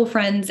high school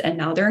friends, and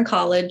now they're in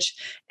college,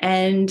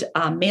 and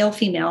male,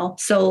 female.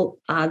 So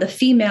the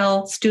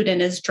female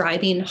student is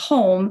driving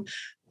home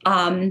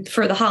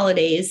for the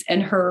holidays,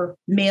 and her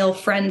male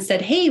friend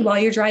said, hey, while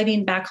you're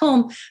driving back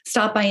home,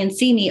 stop by and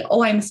see me.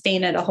 Oh, I'm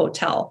staying at a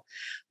hotel.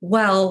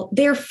 Well,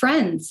 they're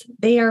friends.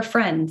 They are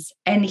friends.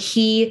 And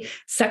he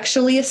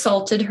sexually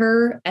assaulted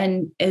her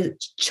and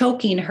is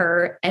choking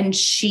her, and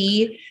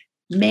she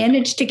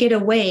managed to get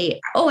away.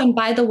 Oh, and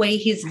by the way,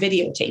 he's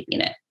videotaping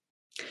it.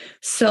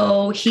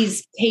 So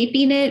he's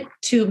taping it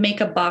to make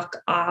a buck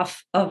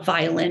off of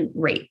violent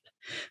rape.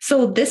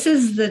 So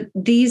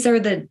these are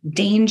the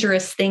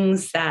dangerous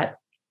things that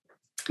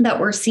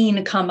we're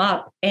seeing come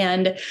up.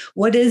 And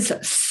what is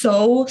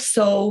so,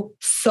 so,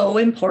 so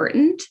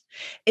important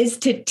is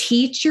to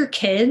teach your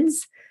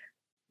kids.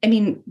 I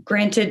mean,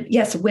 granted,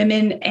 yes,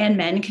 women and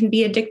men can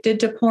be addicted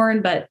to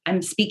porn, but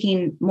I'm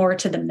speaking more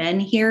to the men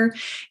here.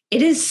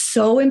 It is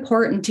so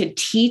important to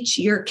teach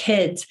your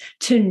kids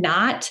to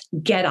not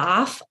get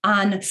off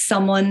on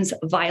someone's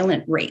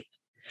violent rape.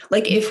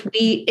 Like if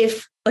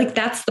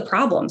that's the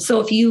problem.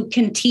 So if you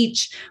can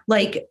teach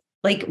like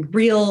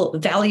real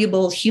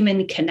valuable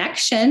human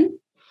connection,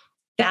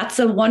 that's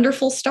a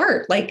wonderful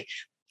start. Like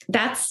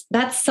that's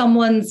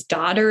someone's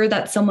daughter,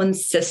 that's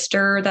someone's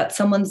sister, that's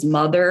someone's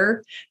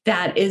mother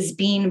that is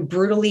being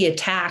brutally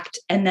attacked.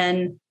 And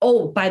then,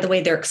 oh, by the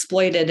way, they're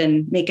exploited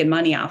and making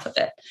money off of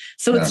it.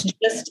 So it's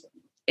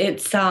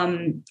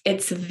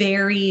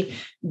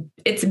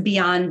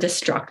beyond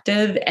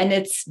destructive. And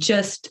it's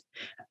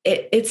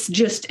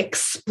just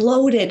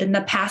exploded in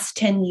the past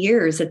 10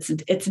 years.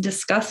 It's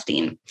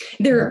disgusting.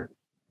 There are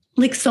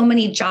like so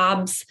many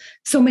jobs,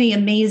 so many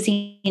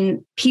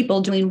amazing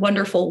people doing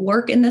wonderful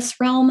work in this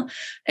realm.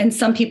 And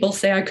some people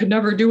say, I could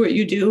never do what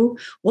you do.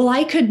 Well,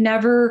 I could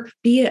never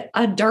be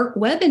a dark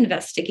web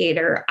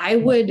investigator. I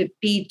would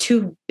be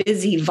too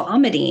busy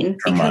vomiting.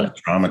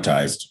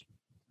 Traumatized.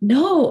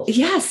 No,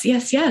 yes.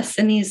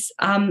 And these,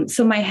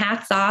 so my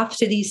hat's off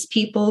to these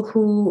people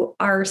who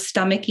are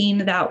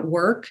stomaching that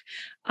work.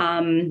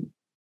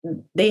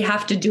 They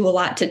have to do a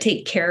lot to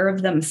take care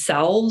of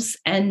themselves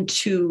and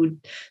to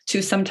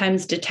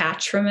sometimes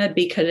detach from it,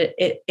 because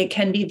it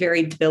can be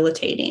very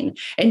debilitating.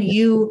 And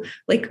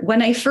like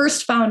when I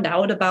first found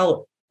out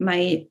about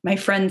my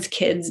friends'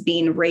 kids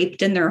being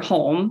raped in their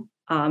home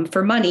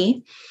for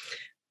money,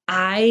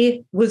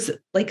 I was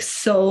like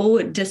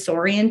so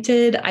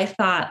disoriented. I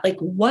thought, like,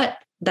 what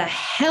the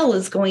hell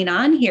is going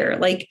on here?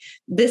 Like,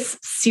 this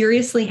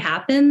seriously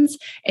happens.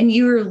 And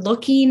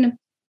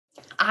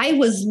I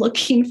was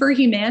looking for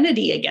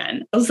humanity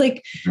again. I was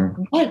like,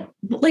 what?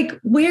 Like,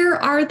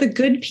 where are the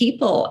good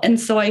people? And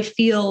so I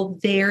feel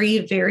very,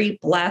 very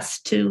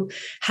blessed to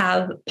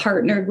have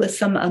partnered with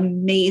some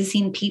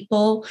amazing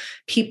people.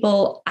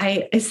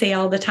 I say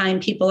all the time,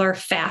 people are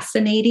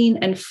fascinating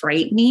and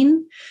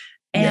frightening.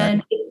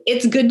 And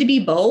it's good to be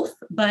both,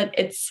 but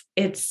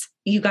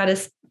you got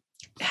to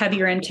have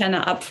your antenna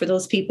up for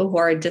those people who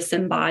are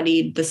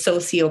disembodied, the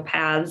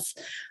sociopaths,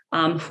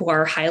 who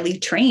are highly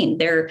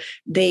trained.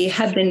 They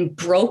have been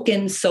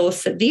broken so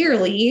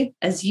severely,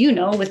 as you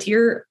know, with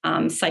your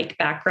psych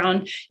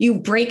background, you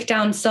break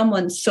down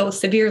someone so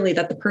severely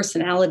that the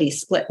personality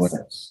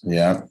splits.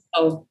 Yeah.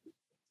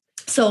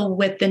 So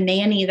with the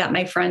nanny that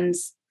my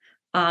friends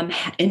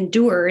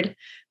endured,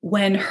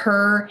 when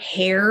her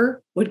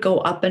hair would go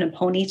up in a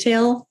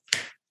ponytail,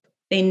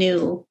 they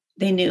knew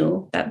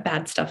that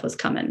bad stuff was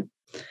coming.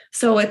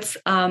 So there's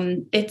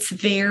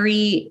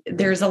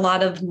a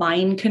lot of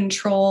mind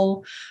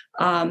control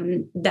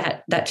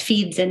that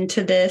feeds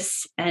into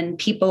this, and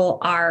people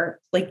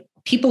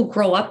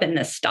grow up in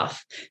this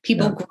stuff.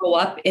 People grow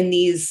up in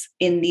these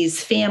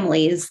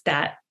families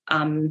that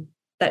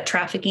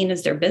trafficking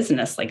is their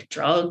business, like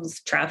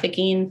drugs,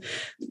 trafficking,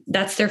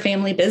 that's their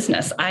family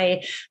business.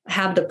 I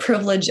have the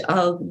privilege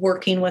of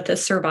working with a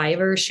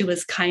survivor.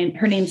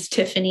 Her name's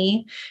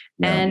Tiffany,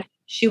 and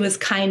she was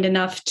kind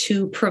enough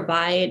to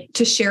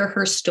share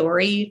her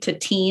story to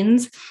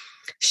teens.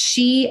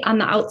 She, on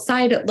the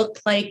outside, it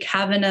looked like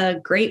having a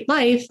great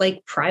life,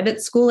 like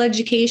private school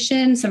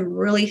education, some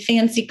really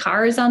fancy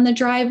cars on the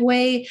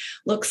driveway.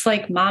 Looks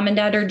like mom and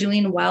dad are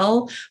doing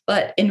well.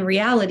 But in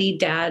reality,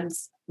 dad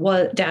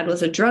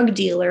was a drug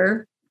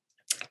dealer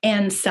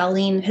and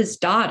selling his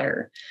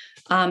daughter.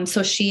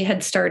 So she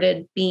had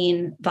started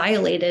being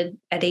violated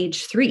at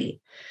age 3.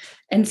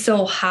 And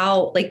so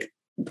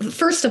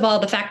first of all,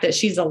 the fact that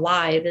she's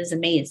alive is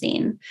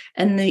amazing.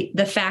 And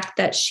the fact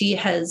that she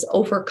has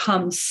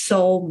overcome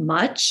so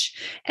much,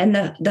 and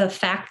the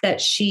fact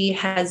that she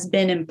has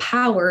been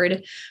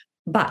empowered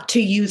but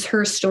to use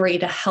her story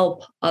to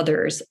help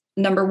others.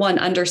 Number one,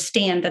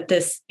 understand that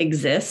this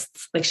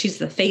exists. Like, she's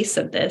the face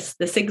of this.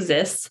 This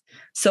exists.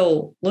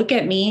 So look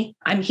at me.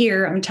 I'm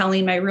here. I'm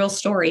telling my real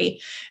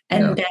story.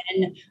 And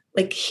then,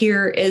 like,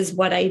 here is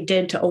what I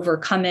did to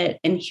overcome it.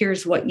 And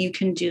here's what you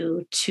can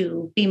do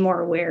to be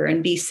more aware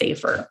and be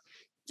safer.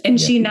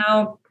 And she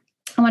now,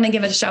 I want to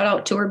give a shout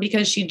out to her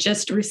because she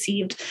just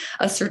received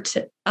a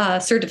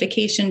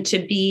certification to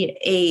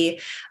be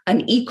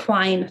an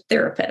equine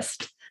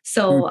therapist.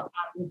 So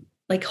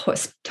like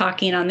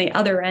talking on the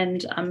other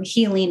end,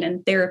 healing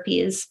and therapy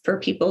is for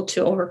people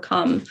to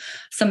overcome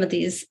some of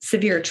these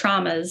severe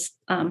traumas.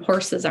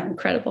 Horses are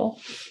incredible.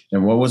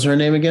 And what was her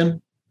name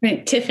again?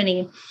 Right,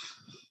 Tiffany.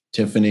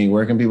 Tiffany,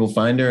 where can people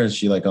find her? Is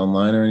she like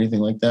online or anything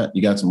like that?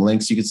 You got some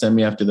links you could send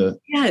me after the...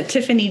 Yeah,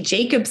 Tiffany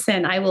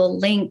Jacobson. I will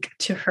link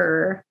to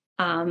her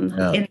in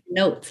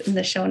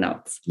the show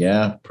notes.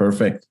 Yeah,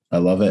 perfect. I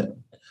love it.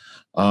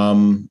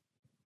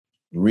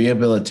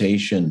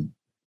 Rehabilitation.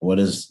 What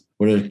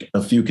are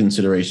a few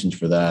considerations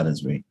for that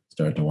as we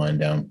start to wind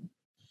down?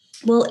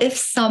 Well,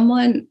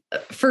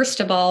 first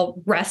of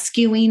all,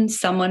 rescuing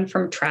someone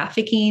from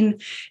trafficking,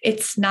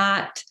 it's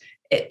not,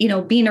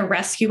 being a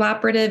rescue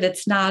operative,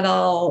 it's not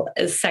all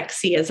as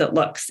sexy as it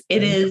looks.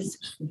 It is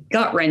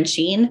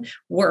gut-wrenching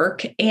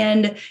work.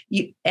 And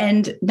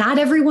not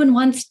everyone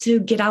wants to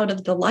get out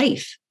of the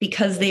life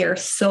because they are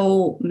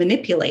so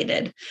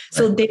manipulated.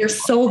 So they're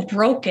so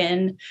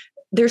broken.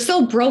 They're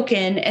so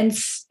broken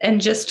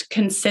and just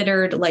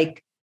considered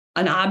like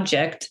an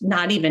object,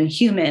 not even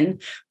human,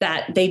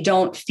 that they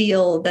don't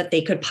feel that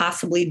they could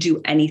possibly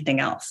do anything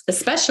else,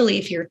 especially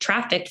if you're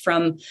trafficked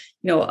from,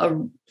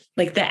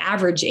 like the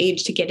average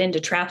age to get into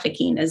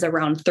trafficking is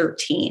around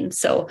 13.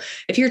 So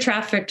if you're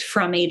trafficked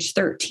from age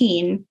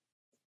 13,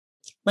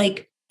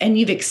 and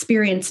you've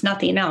experienced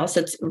nothing else,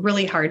 it's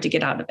really hard to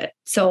get out of it.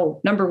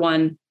 So number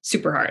one,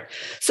 super hard.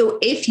 So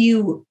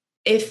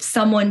if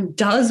someone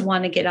does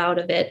want to get out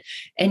of it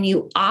and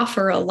you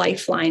offer a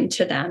lifeline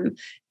to them,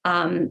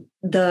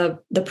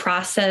 the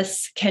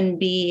process can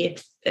be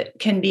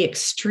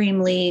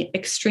extremely,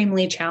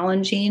 extremely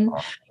challenging.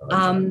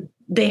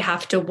 They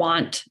have to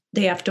want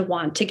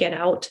to get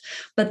out,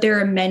 but there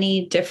are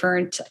many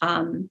different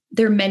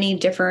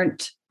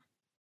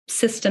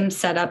systems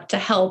set up to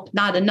help.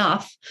 Not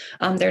enough.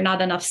 There are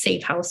not enough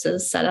safe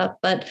houses set up,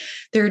 but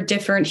there are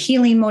different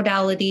healing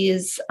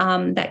modalities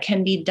that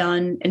can be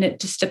done. And it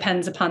just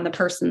depends upon the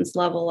person's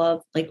level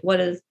of like,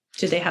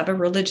 do they have a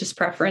religious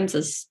preference,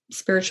 a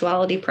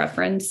spirituality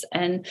preference,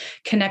 and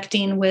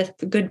connecting with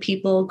good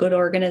people, good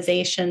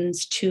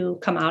organizations to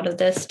come out of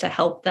this to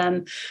help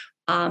them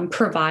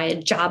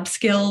provide job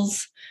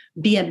skills,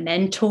 be a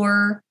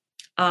mentor,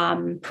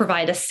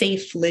 provide a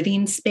safe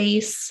living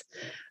space.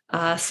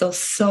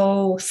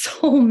 So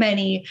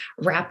many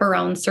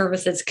wraparound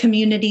services,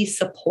 community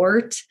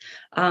support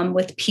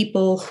with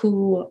people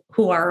who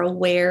are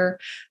aware,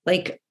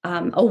 like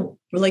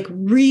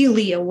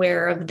really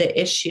aware of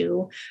the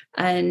issue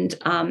and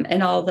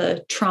all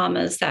the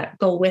traumas that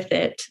go with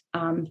it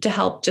to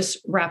help just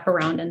wrap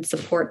around and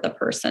support the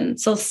person.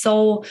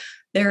 So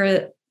there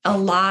are a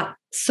lot,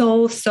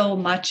 so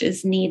much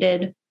is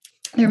needed.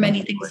 There are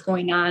many things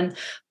going on,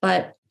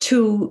 but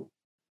to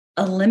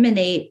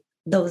eliminate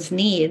those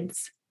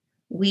needs,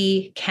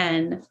 we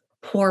can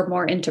pour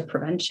more into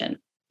prevention.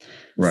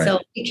 Right.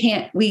 So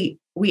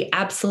we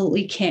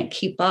absolutely can't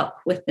keep up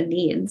with the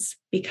needs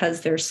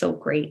because they're so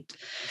great.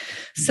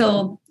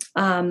 So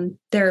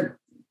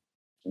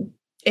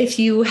if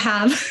you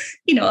have,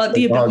 the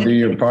ability, I'll do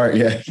your part.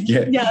 Yeah.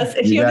 Yes.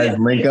 If you guys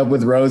link up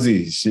with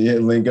Rosie.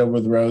 Link up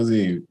with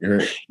Rosie.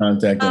 Your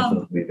contact info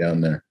will be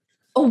down there.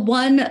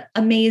 One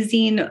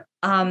amazing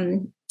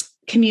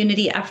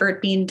community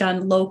effort being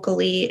done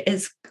locally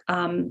is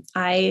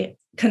I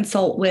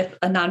consult with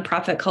a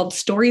nonprofit called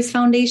Stories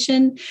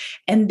Foundation,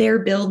 and they're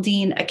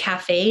building a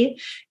cafe.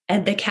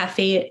 And the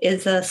cafe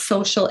is a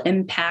social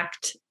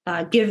impact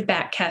give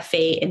back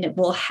cafe, and it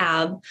will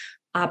have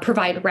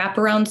provide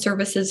wraparound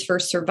services for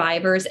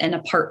survivors and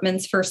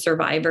apartments for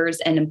survivors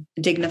and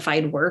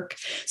dignified work.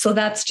 So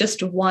that's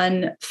just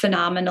one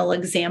phenomenal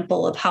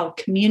example of how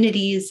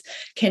communities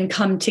can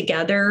come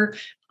together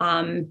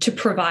to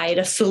provide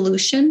a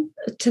solution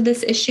to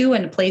this issue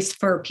and a place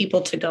for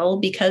people to go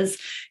because,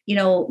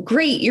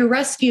 great, you're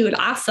rescued.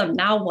 Awesome.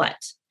 Now what?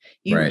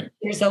 Right.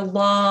 There's a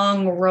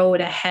long road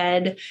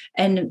ahead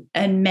and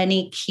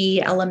many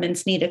key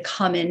elements need to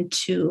come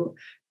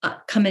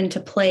into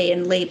play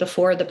and lay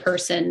before the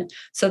person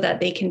so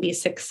that they can be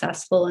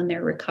successful in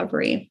their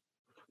recovery.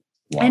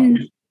 Wow.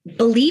 And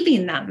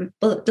believing them,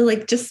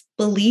 just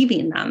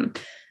believing them,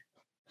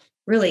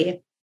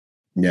 really.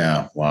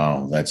 Yeah.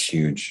 Wow. That's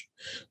huge.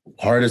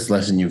 Hardest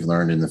lesson you've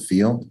learned in the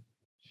field?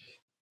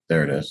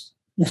 There it is.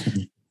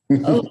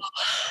 Oh,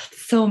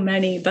 so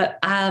many, but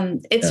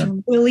it's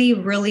really,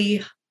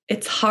 really,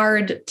 it's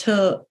hard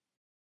to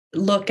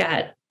look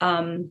at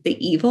the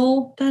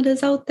evil that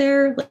is out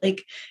there.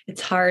 Like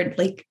it's hard,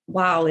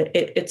 wow,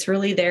 it's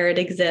really there. It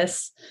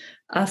exists.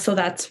 So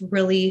that's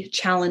really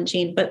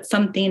challenging, but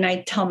something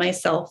I tell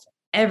myself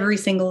every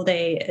single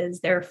day is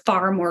there are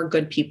far more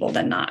good people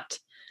than not.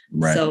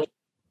 Right. So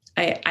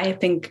I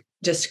think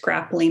just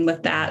grappling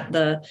with that,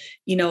 the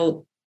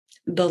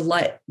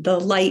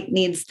light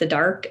needs the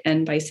dark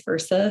and vice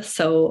versa.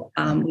 So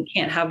we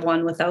can't have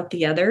one without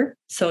the other.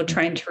 So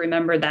trying to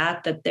remember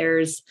that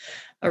there's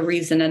a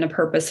reason and a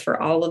purpose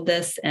for all of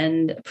this.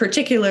 And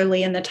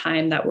particularly in the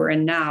time that we're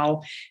in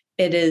now,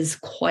 it is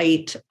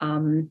quite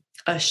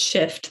a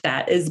shift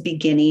that is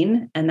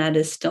beginning and that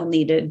is still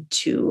needed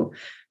to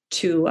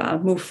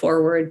move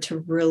forward to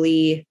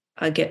really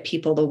get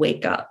people to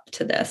wake up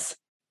to this.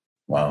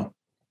 Wow.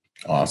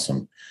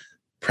 Awesome.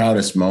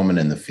 Proudest moment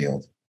in the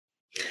field?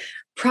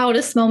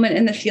 Proudest moment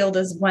in the field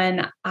is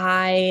when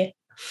I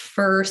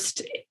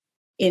first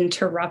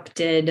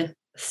interrupted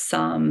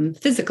some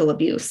physical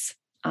abuse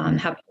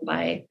happened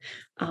by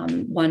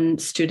one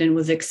student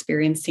was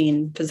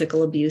experiencing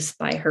physical abuse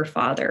by her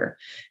father,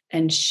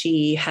 and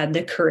she had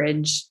the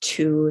courage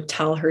to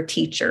tell her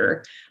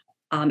teacher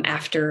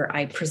after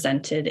I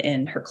presented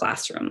in her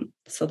classroom.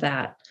 So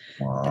that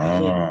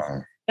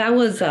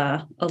was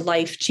a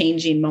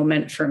life-changing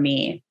moment for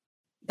me.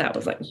 That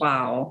was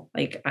wow.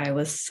 I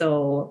was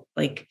so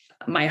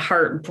my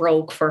heart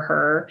broke for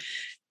her.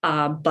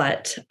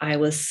 But I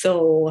was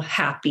so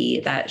happy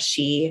that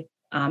she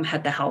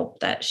had the help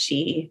that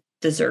she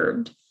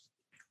deserved.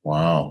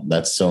 Wow.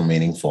 That's so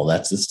meaningful.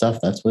 That's the stuff.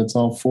 That's what it's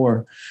all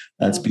for.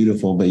 That's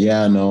beautiful. But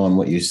on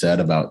what you said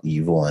about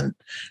evil and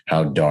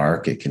how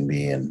dark it can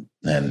be. And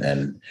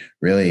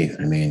really,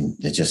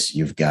 it just,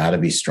 you've got to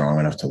be strong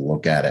enough to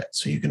look at it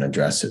so you can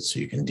address it, so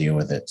you can deal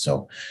with it.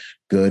 So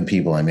good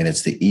people.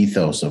 It's the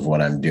ethos of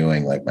what I'm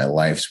doing. My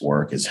life's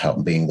work is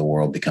helping the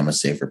world become a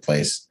safer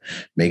place,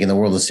 making the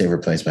world a safer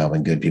place by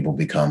helping good people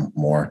become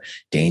more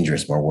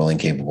dangerous, more willing,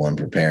 capable, and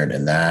prepared.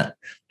 And that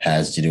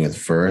has to do with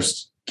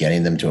first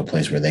getting them to a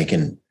place where they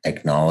can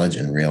acknowledge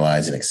and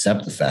realize and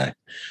accept the fact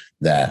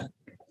that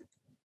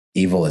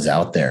evil is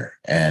out there,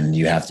 and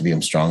you have to be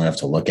strong enough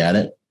to look at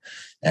it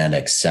and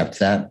accept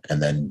that,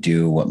 and then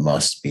do what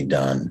must be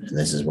done. And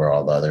this is where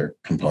all the other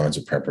components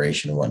of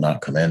preparation and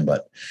whatnot come in.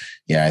 But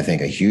I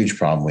think a huge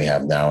problem we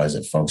have now is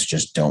that folks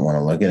just don't want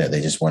to look at it.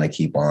 They just want to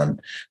keep on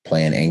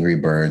playing Angry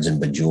Birds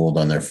and Bejeweled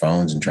on their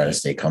phones and try to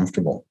stay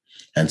comfortable.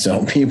 And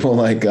so people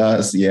like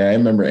us, yeah, I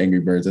remember Angry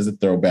Birds as a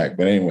throwback.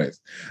 But anyways,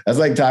 that's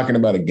like talking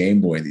about a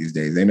Game Boy these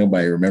days. Ain't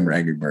nobody remember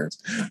Angry Birds.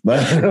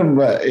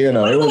 But you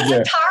know, What it was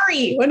about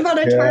Atari? What about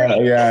Yeah,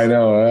 Atari? yeah, I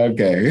know.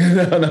 Okay.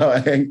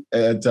 No,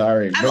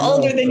 Atari. I'm But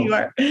older than you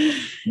are.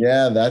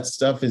 yeah, that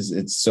stuff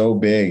it's so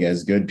big.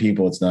 As good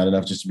people, it's not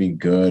enough just to be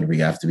good. We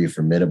have to be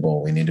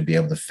formidable. We need to be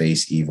able to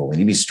face evil. We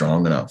need to be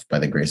strong enough by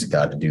the grace of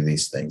God to do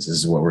these things. This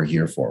is what we're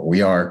here for.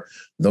 We are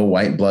the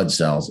white blood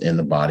cells in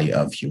the body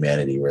of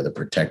humanity. We're the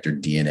protector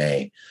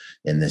DNA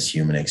in this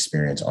human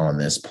experience on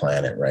this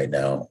planet right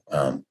now.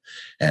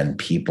 And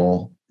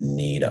people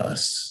need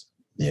us,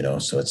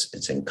 so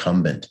it's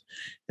incumbent.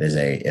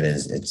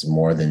 It's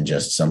more than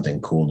just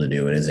something cool to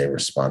do. It is a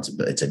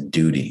responsibility. It's a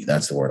duty.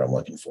 That's the word I'm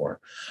looking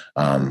for.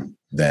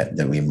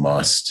 That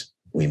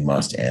we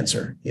must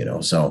answer,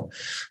 So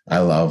I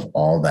love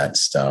all that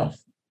stuff.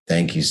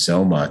 Thank you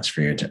so much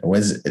for your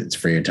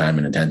time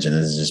and attention.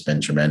 This has just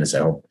been tremendous. I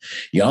hope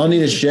y'all need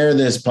to share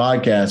this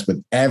podcast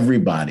with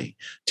everybody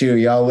too.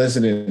 Y'all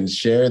listen and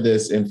share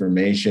this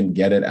information,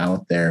 get it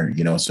out there,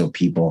 so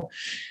people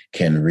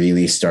can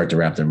really start to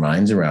wrap their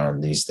minds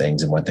around these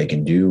things and what they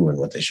can do and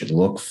what they should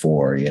look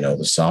for.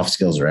 The soft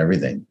skills are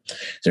everything.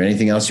 Is there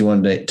anything else you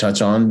wanted to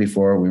touch on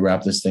before we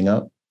wrap this thing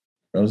up,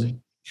 Rosie?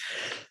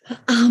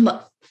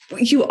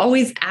 You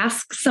always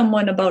ask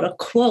someone about a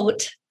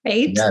quote,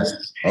 right? Yes.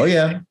 Oh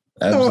yeah.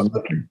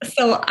 Absolutely.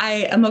 So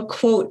I am a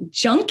quote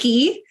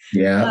junkie.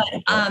 Yeah.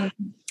 But,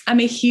 I'm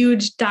a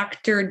huge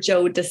Dr.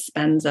 Joe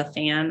Dispenza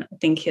fan. I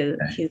think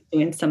he's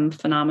doing some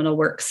phenomenal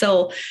work.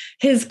 So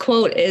his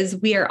quote is,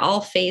 "We are all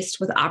faced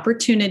with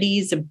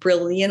opportunities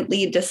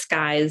brilliantly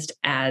disguised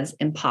as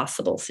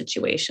impossible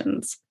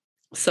situations."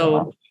 So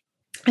wow.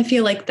 I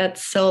feel like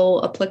that's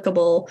so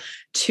applicable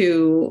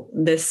to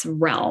this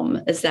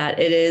realm, is that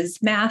it is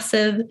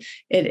massive.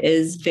 It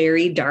is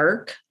very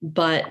dark,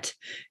 but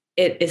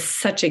it is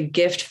such a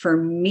gift for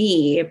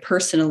me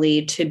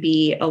personally to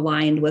be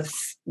aligned with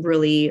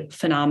really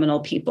phenomenal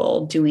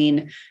people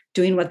doing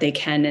what they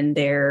can in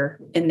their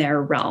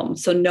realm.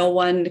 So no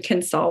one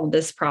can solve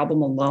this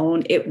problem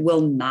alone. It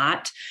will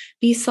not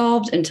be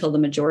solved until the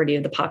majority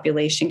of the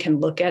population can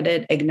look at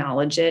it,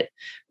 acknowledge it,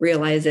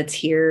 realize it's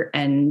here,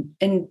 and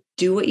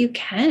do what you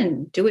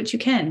can. Do what you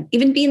can.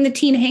 Even be in the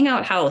teen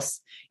hangout house.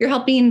 You're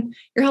helping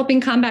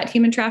combat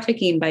human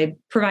trafficking by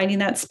providing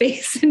that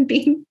space and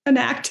being an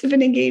active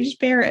and engaged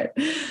parent.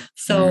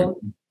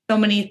 So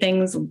many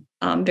things,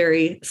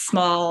 very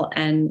small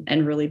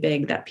and really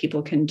big, that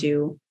people can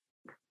do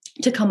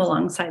to come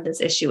alongside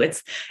this issue.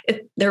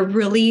 They're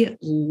really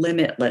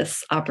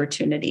limitless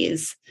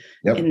opportunities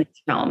in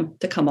this realm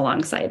to come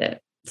alongside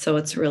it. So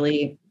it's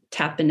really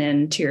tapping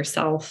into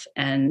yourself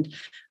and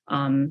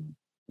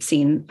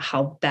seeing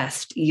how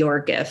best your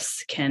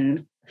gifts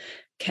can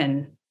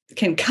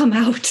come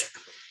out.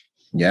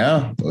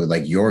 Yeah.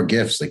 Like your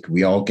gifts, like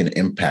we all can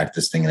impact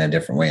this thing in a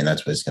different way. And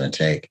that's what it's going to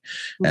take.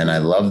 Mm-hmm. And I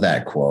love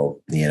that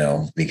quote,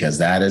 because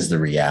that is the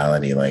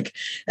reality. Like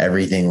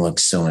everything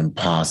looks so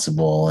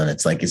impossible. And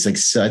it's like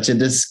such a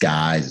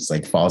disguise. It's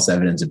like false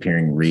evidence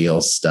appearing real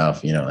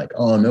stuff, like,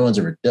 oh, no one's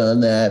ever done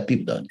that.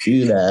 People don't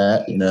do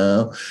that, And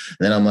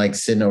then I'm like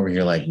sitting over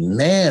here like,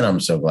 man, I'm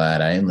so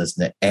glad I didn't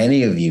listen to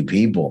any of you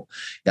people.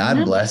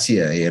 God bless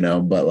you,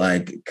 but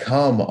like,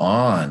 come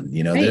on,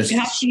 right, there's you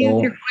have to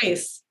use your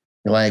voice.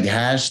 Like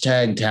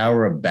hashtag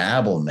Tower of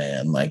Babel,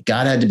 man. Like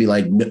God had to be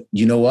like,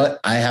 you know what?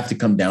 I have to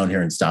come down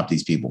here and stop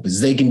these people because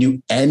they can do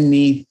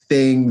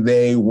anything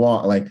they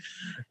want. Like,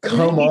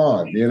 come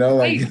on,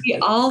 like we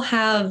all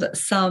have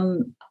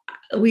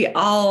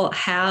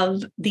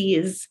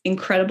these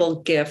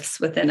incredible gifts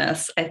within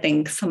us. I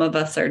think some of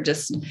us are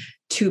just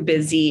too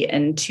busy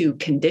and too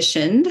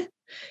conditioned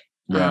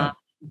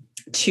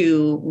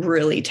to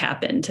really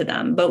tap into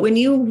them. But when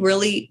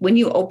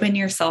you open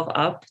yourself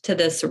up to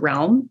this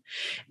realm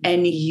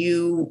and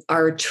you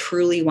are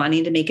truly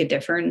wanting to make a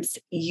difference,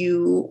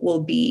 you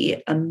will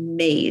be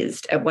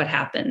amazed at what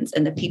happens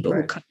and the people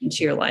who come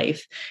into your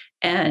life.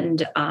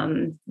 And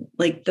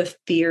like the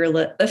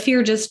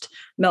fear just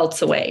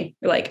melts away.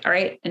 You're like, all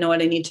right, I know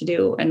what I need to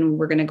do, and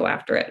we're going to go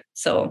after it.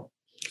 So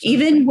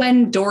even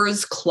when doors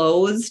are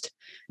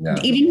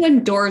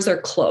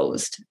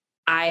closed,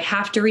 I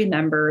have to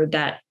remember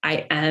that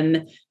I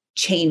am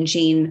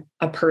changing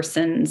a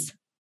person's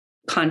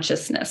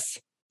consciousness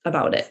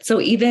about it. So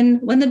even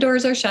when the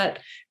doors are shut,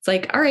 it's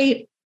like, all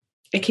right,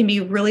 it can be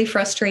really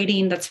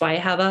frustrating. That's why I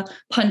have a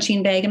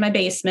punching bag in my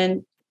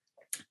basement.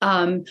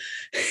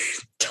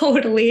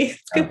 Totally.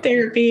 It's good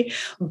therapy.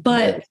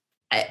 But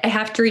I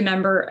have to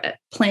remember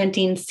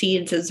planting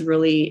seeds is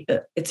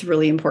it's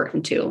really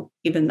important too,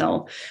 even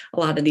though a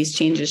lot of these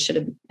changes should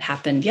have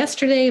happened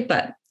yesterday,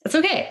 but it's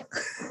okay.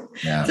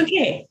 Yeah. It's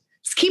okay.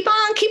 Just keep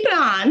it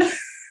on.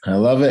 I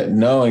love it.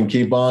 No, and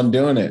keep on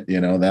doing it.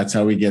 That's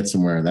how we get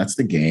somewhere. That's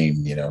the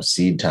game,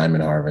 seed time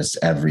and harvest,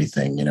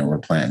 everything, we're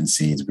planting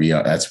seeds.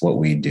 That's what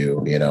we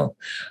do,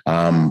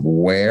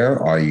 Where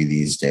are you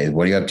these days?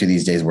 What are you up to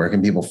these days? Where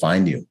can people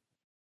find you?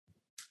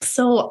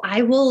 So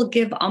I will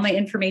give all my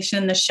information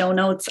in the show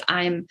notes.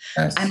 I'm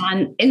Yes.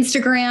 on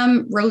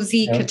Instagram,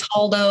 Rosie Yep.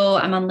 Cataldo.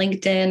 I'm on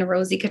LinkedIn,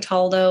 Rosie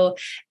Cataldo,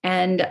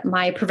 and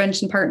my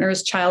prevention partner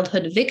is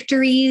Childhood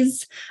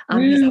Victories.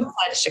 He's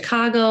outside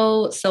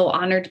Chicago, so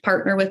honored to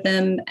partner with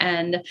him.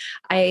 And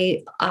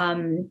I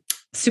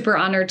super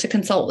honored to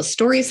consult with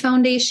Stories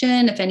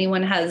Foundation. If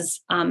anyone has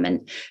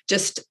and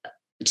just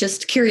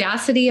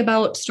curiosity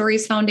about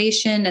Stories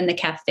Foundation and the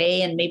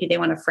cafe, and maybe they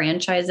want to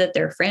franchise it,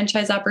 there are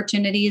franchise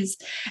opportunities.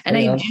 And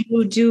I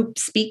do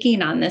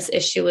speaking on this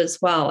issue as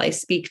well. I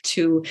speak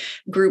to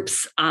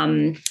groups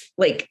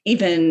like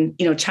even,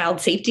 child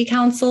safety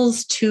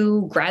councils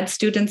to grad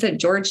students at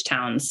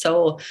Georgetown.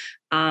 So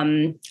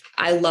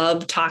I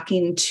love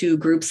talking to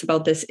groups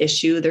about this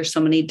issue. There's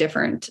so many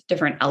different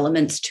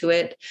elements to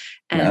it.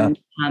 And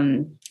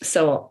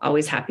so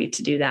always happy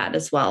to do that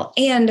as well.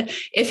 And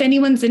if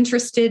anyone's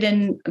interested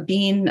in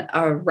being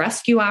a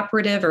rescue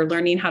operative or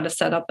learning how to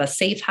set up a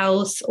safe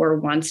house or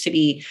wants to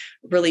be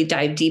really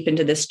dive deep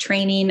into this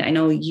training, I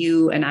know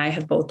you and I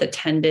have both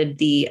attended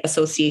the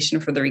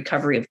Association for the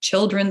Recovery of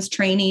Children's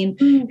training.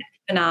 It's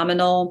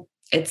phenomenal.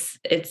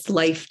 It's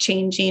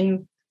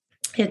life-changing.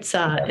 It's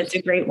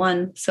a great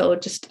one. So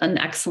just an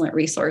excellent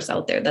resource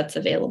out there that's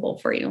available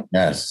for you.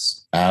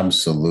 Yes,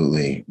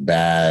 absolutely.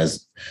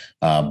 Basil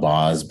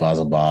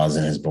Boz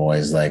and his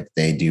boys, like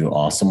they do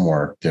awesome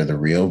work. They're the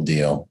real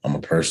deal. I'm a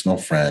personal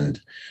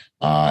friend.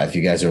 If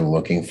you guys are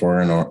looking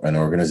for an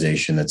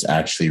organization that's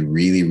actually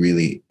really,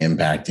 really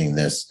impacting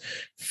this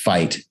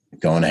fight,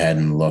 go ahead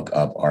and look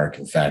up ARC.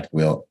 In fact,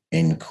 we'll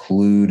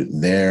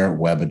include their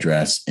web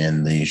address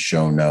in the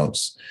show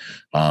notes.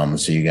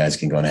 So you guys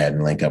can go ahead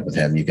and link up with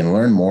him. You can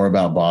learn more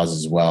about Boz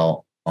as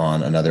well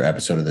on another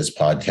episode of this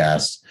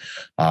podcast,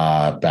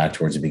 back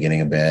towards the beginning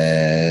a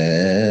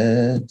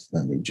bit.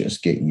 Let me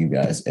just get you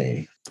guys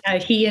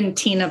he and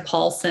Tina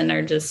Paulson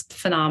are just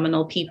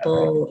phenomenal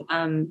people.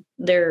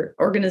 Their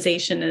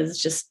organization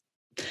is just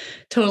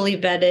totally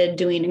vetted,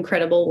 doing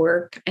incredible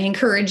work. I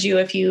encourage you,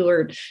 if you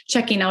are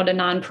checking out a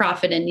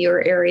nonprofit in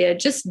your area,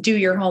 just do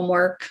your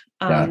homework.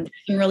 Some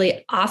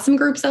really awesome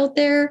groups out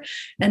there.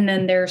 And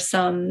then there's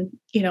some,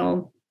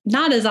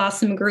 not as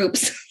awesome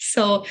groups.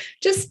 So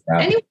just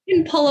anyone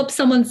can pull up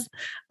someone's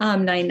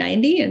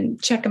 990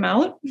 and check them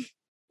out.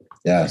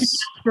 Yes.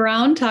 Ask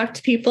around, talk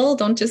to people.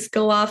 Don't just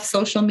go off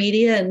social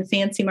media and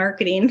fancy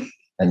marketing.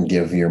 And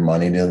give your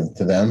money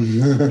to them.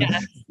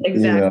 Yes,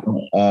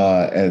 exactly.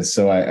 And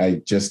so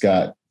I just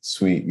got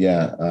sweet.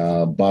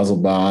 Basil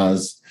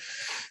Boz.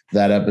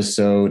 That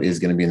episode is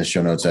going to be in the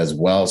show notes as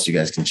well. So you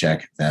guys can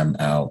check them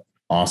out.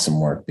 Awesome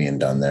work being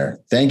done there.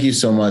 Thank you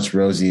so much,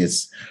 Rosie.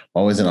 It's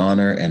always an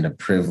honor and a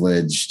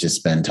privilege to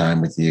spend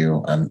time with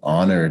you. I'm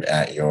honored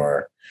at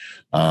your,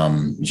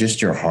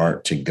 just your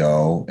heart to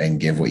go and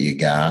give what you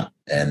got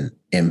and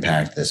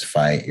impact this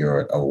fight.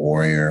 You're a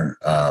warrior,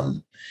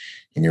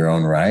 in your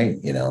own right,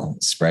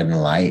 spreading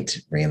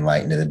light, bringing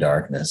light into the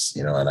darkness,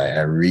 and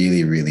I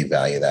really, really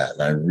value that.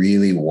 And I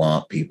really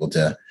want people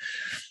to,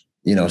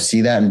 see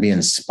that and be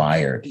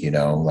inspired,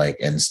 like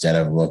instead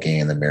of looking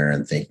in the mirror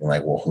and thinking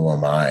like, well, who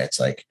am I?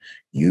 It's like,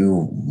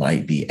 you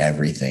might be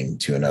everything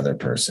to another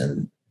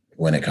person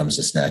when it comes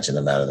to snatching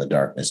them out of the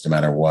darkness, no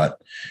matter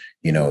what,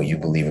 you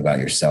believe about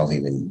yourself,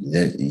 even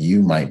that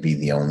you might be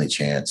the only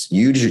chance.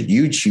 You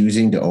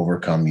choosing to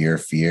overcome your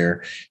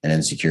fear and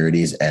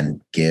insecurities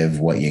and give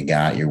what you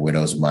got, your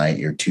widow's mite,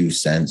 your 2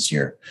 cents,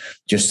 your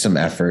just some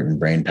effort and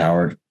brain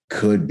power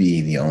could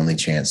be the only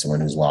chance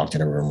someone who's locked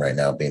in a room right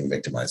now being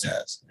victimized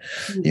has,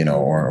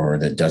 or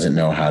that doesn't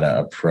know how to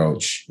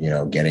approach,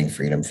 getting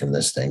freedom from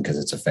this thing because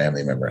it's a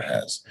family member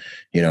has,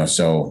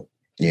 so,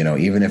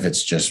 even if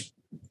it's just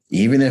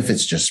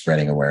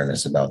spreading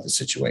awareness about the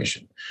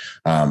situation.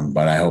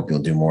 But I hope you'll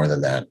do more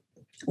than that.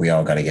 We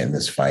all got to get in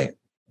this fight.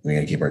 We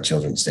got to keep our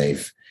children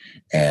safe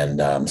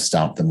and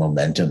stop the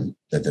momentum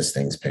that this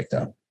thing's picked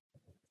up.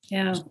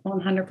 Yeah,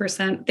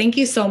 100%. Thank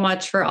you so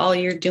much for all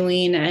you're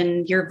doing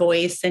and your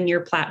voice and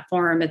your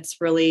platform. It's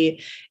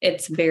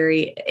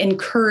very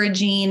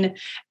encouraging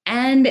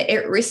and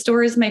it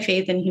restores my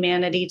faith in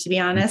humanity, to be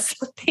honest.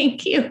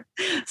 Thank you.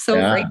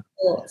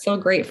 So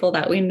grateful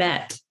that we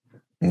met.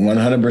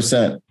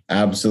 100%.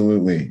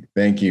 Absolutely.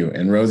 Thank you.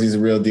 And Rosie's a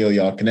real deal.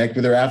 Y'all connect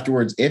with her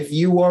afterwards. If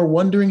you are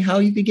wondering how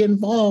you could get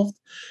involved,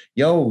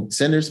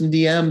 send her some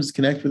DMs,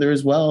 connect with her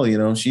as well.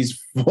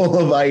 She's full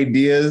of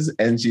ideas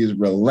and she's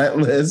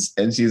relentless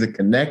and she's a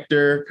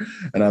connector.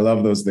 And I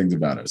love those things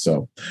about her.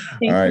 So,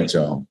 all right,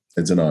 y'all,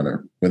 it's an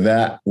honor. With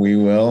that, we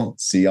will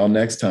see y'all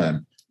next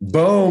time.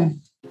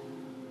 Boom.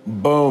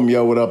 Boom.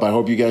 Yo, what up? I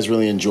hope you guys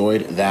really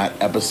enjoyed that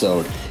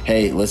episode.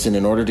 Hey, listen,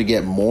 in order to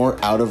get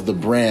more out of the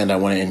brand, I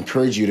want to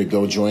encourage you to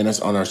go join us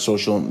on our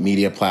social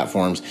media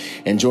platforms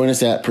and join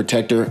us at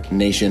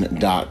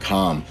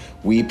protectornation.com.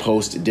 We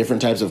post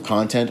different types of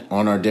content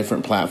on our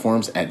different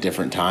platforms at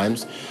different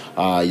times.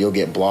 You'll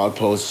get blog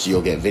posts,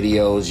 you'll get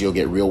videos, you'll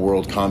get real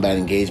world combat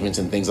engagements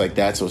and things like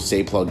that. So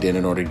stay plugged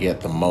in order to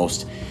get the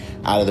most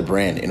out of the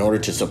brand. In order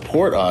to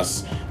support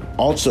us,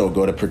 also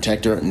go to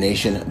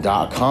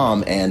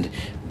protectornation.com and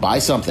buy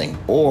something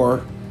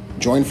or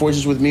join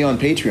forces with me on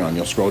Patreon.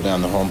 You'll scroll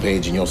down the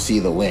homepage and you'll see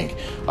the link.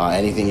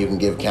 Anything you can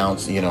give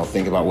counts.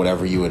 Think about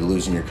whatever you would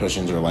lose in your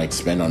cushions or like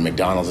spend on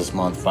McDonald's this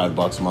month,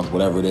 $5 a month,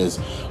 whatever it is.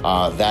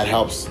 That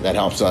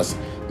helps us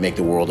make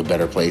the world a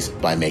better place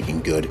by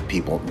making good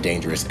people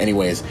dangerous.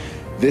 Anyways,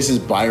 this is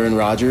Byron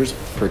Rogers,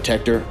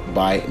 protector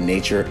by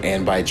nature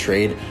and by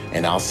trade,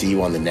 and I'll see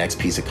you on the next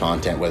piece of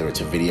content, whether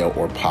it's a video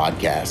or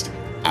podcast.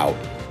 Out.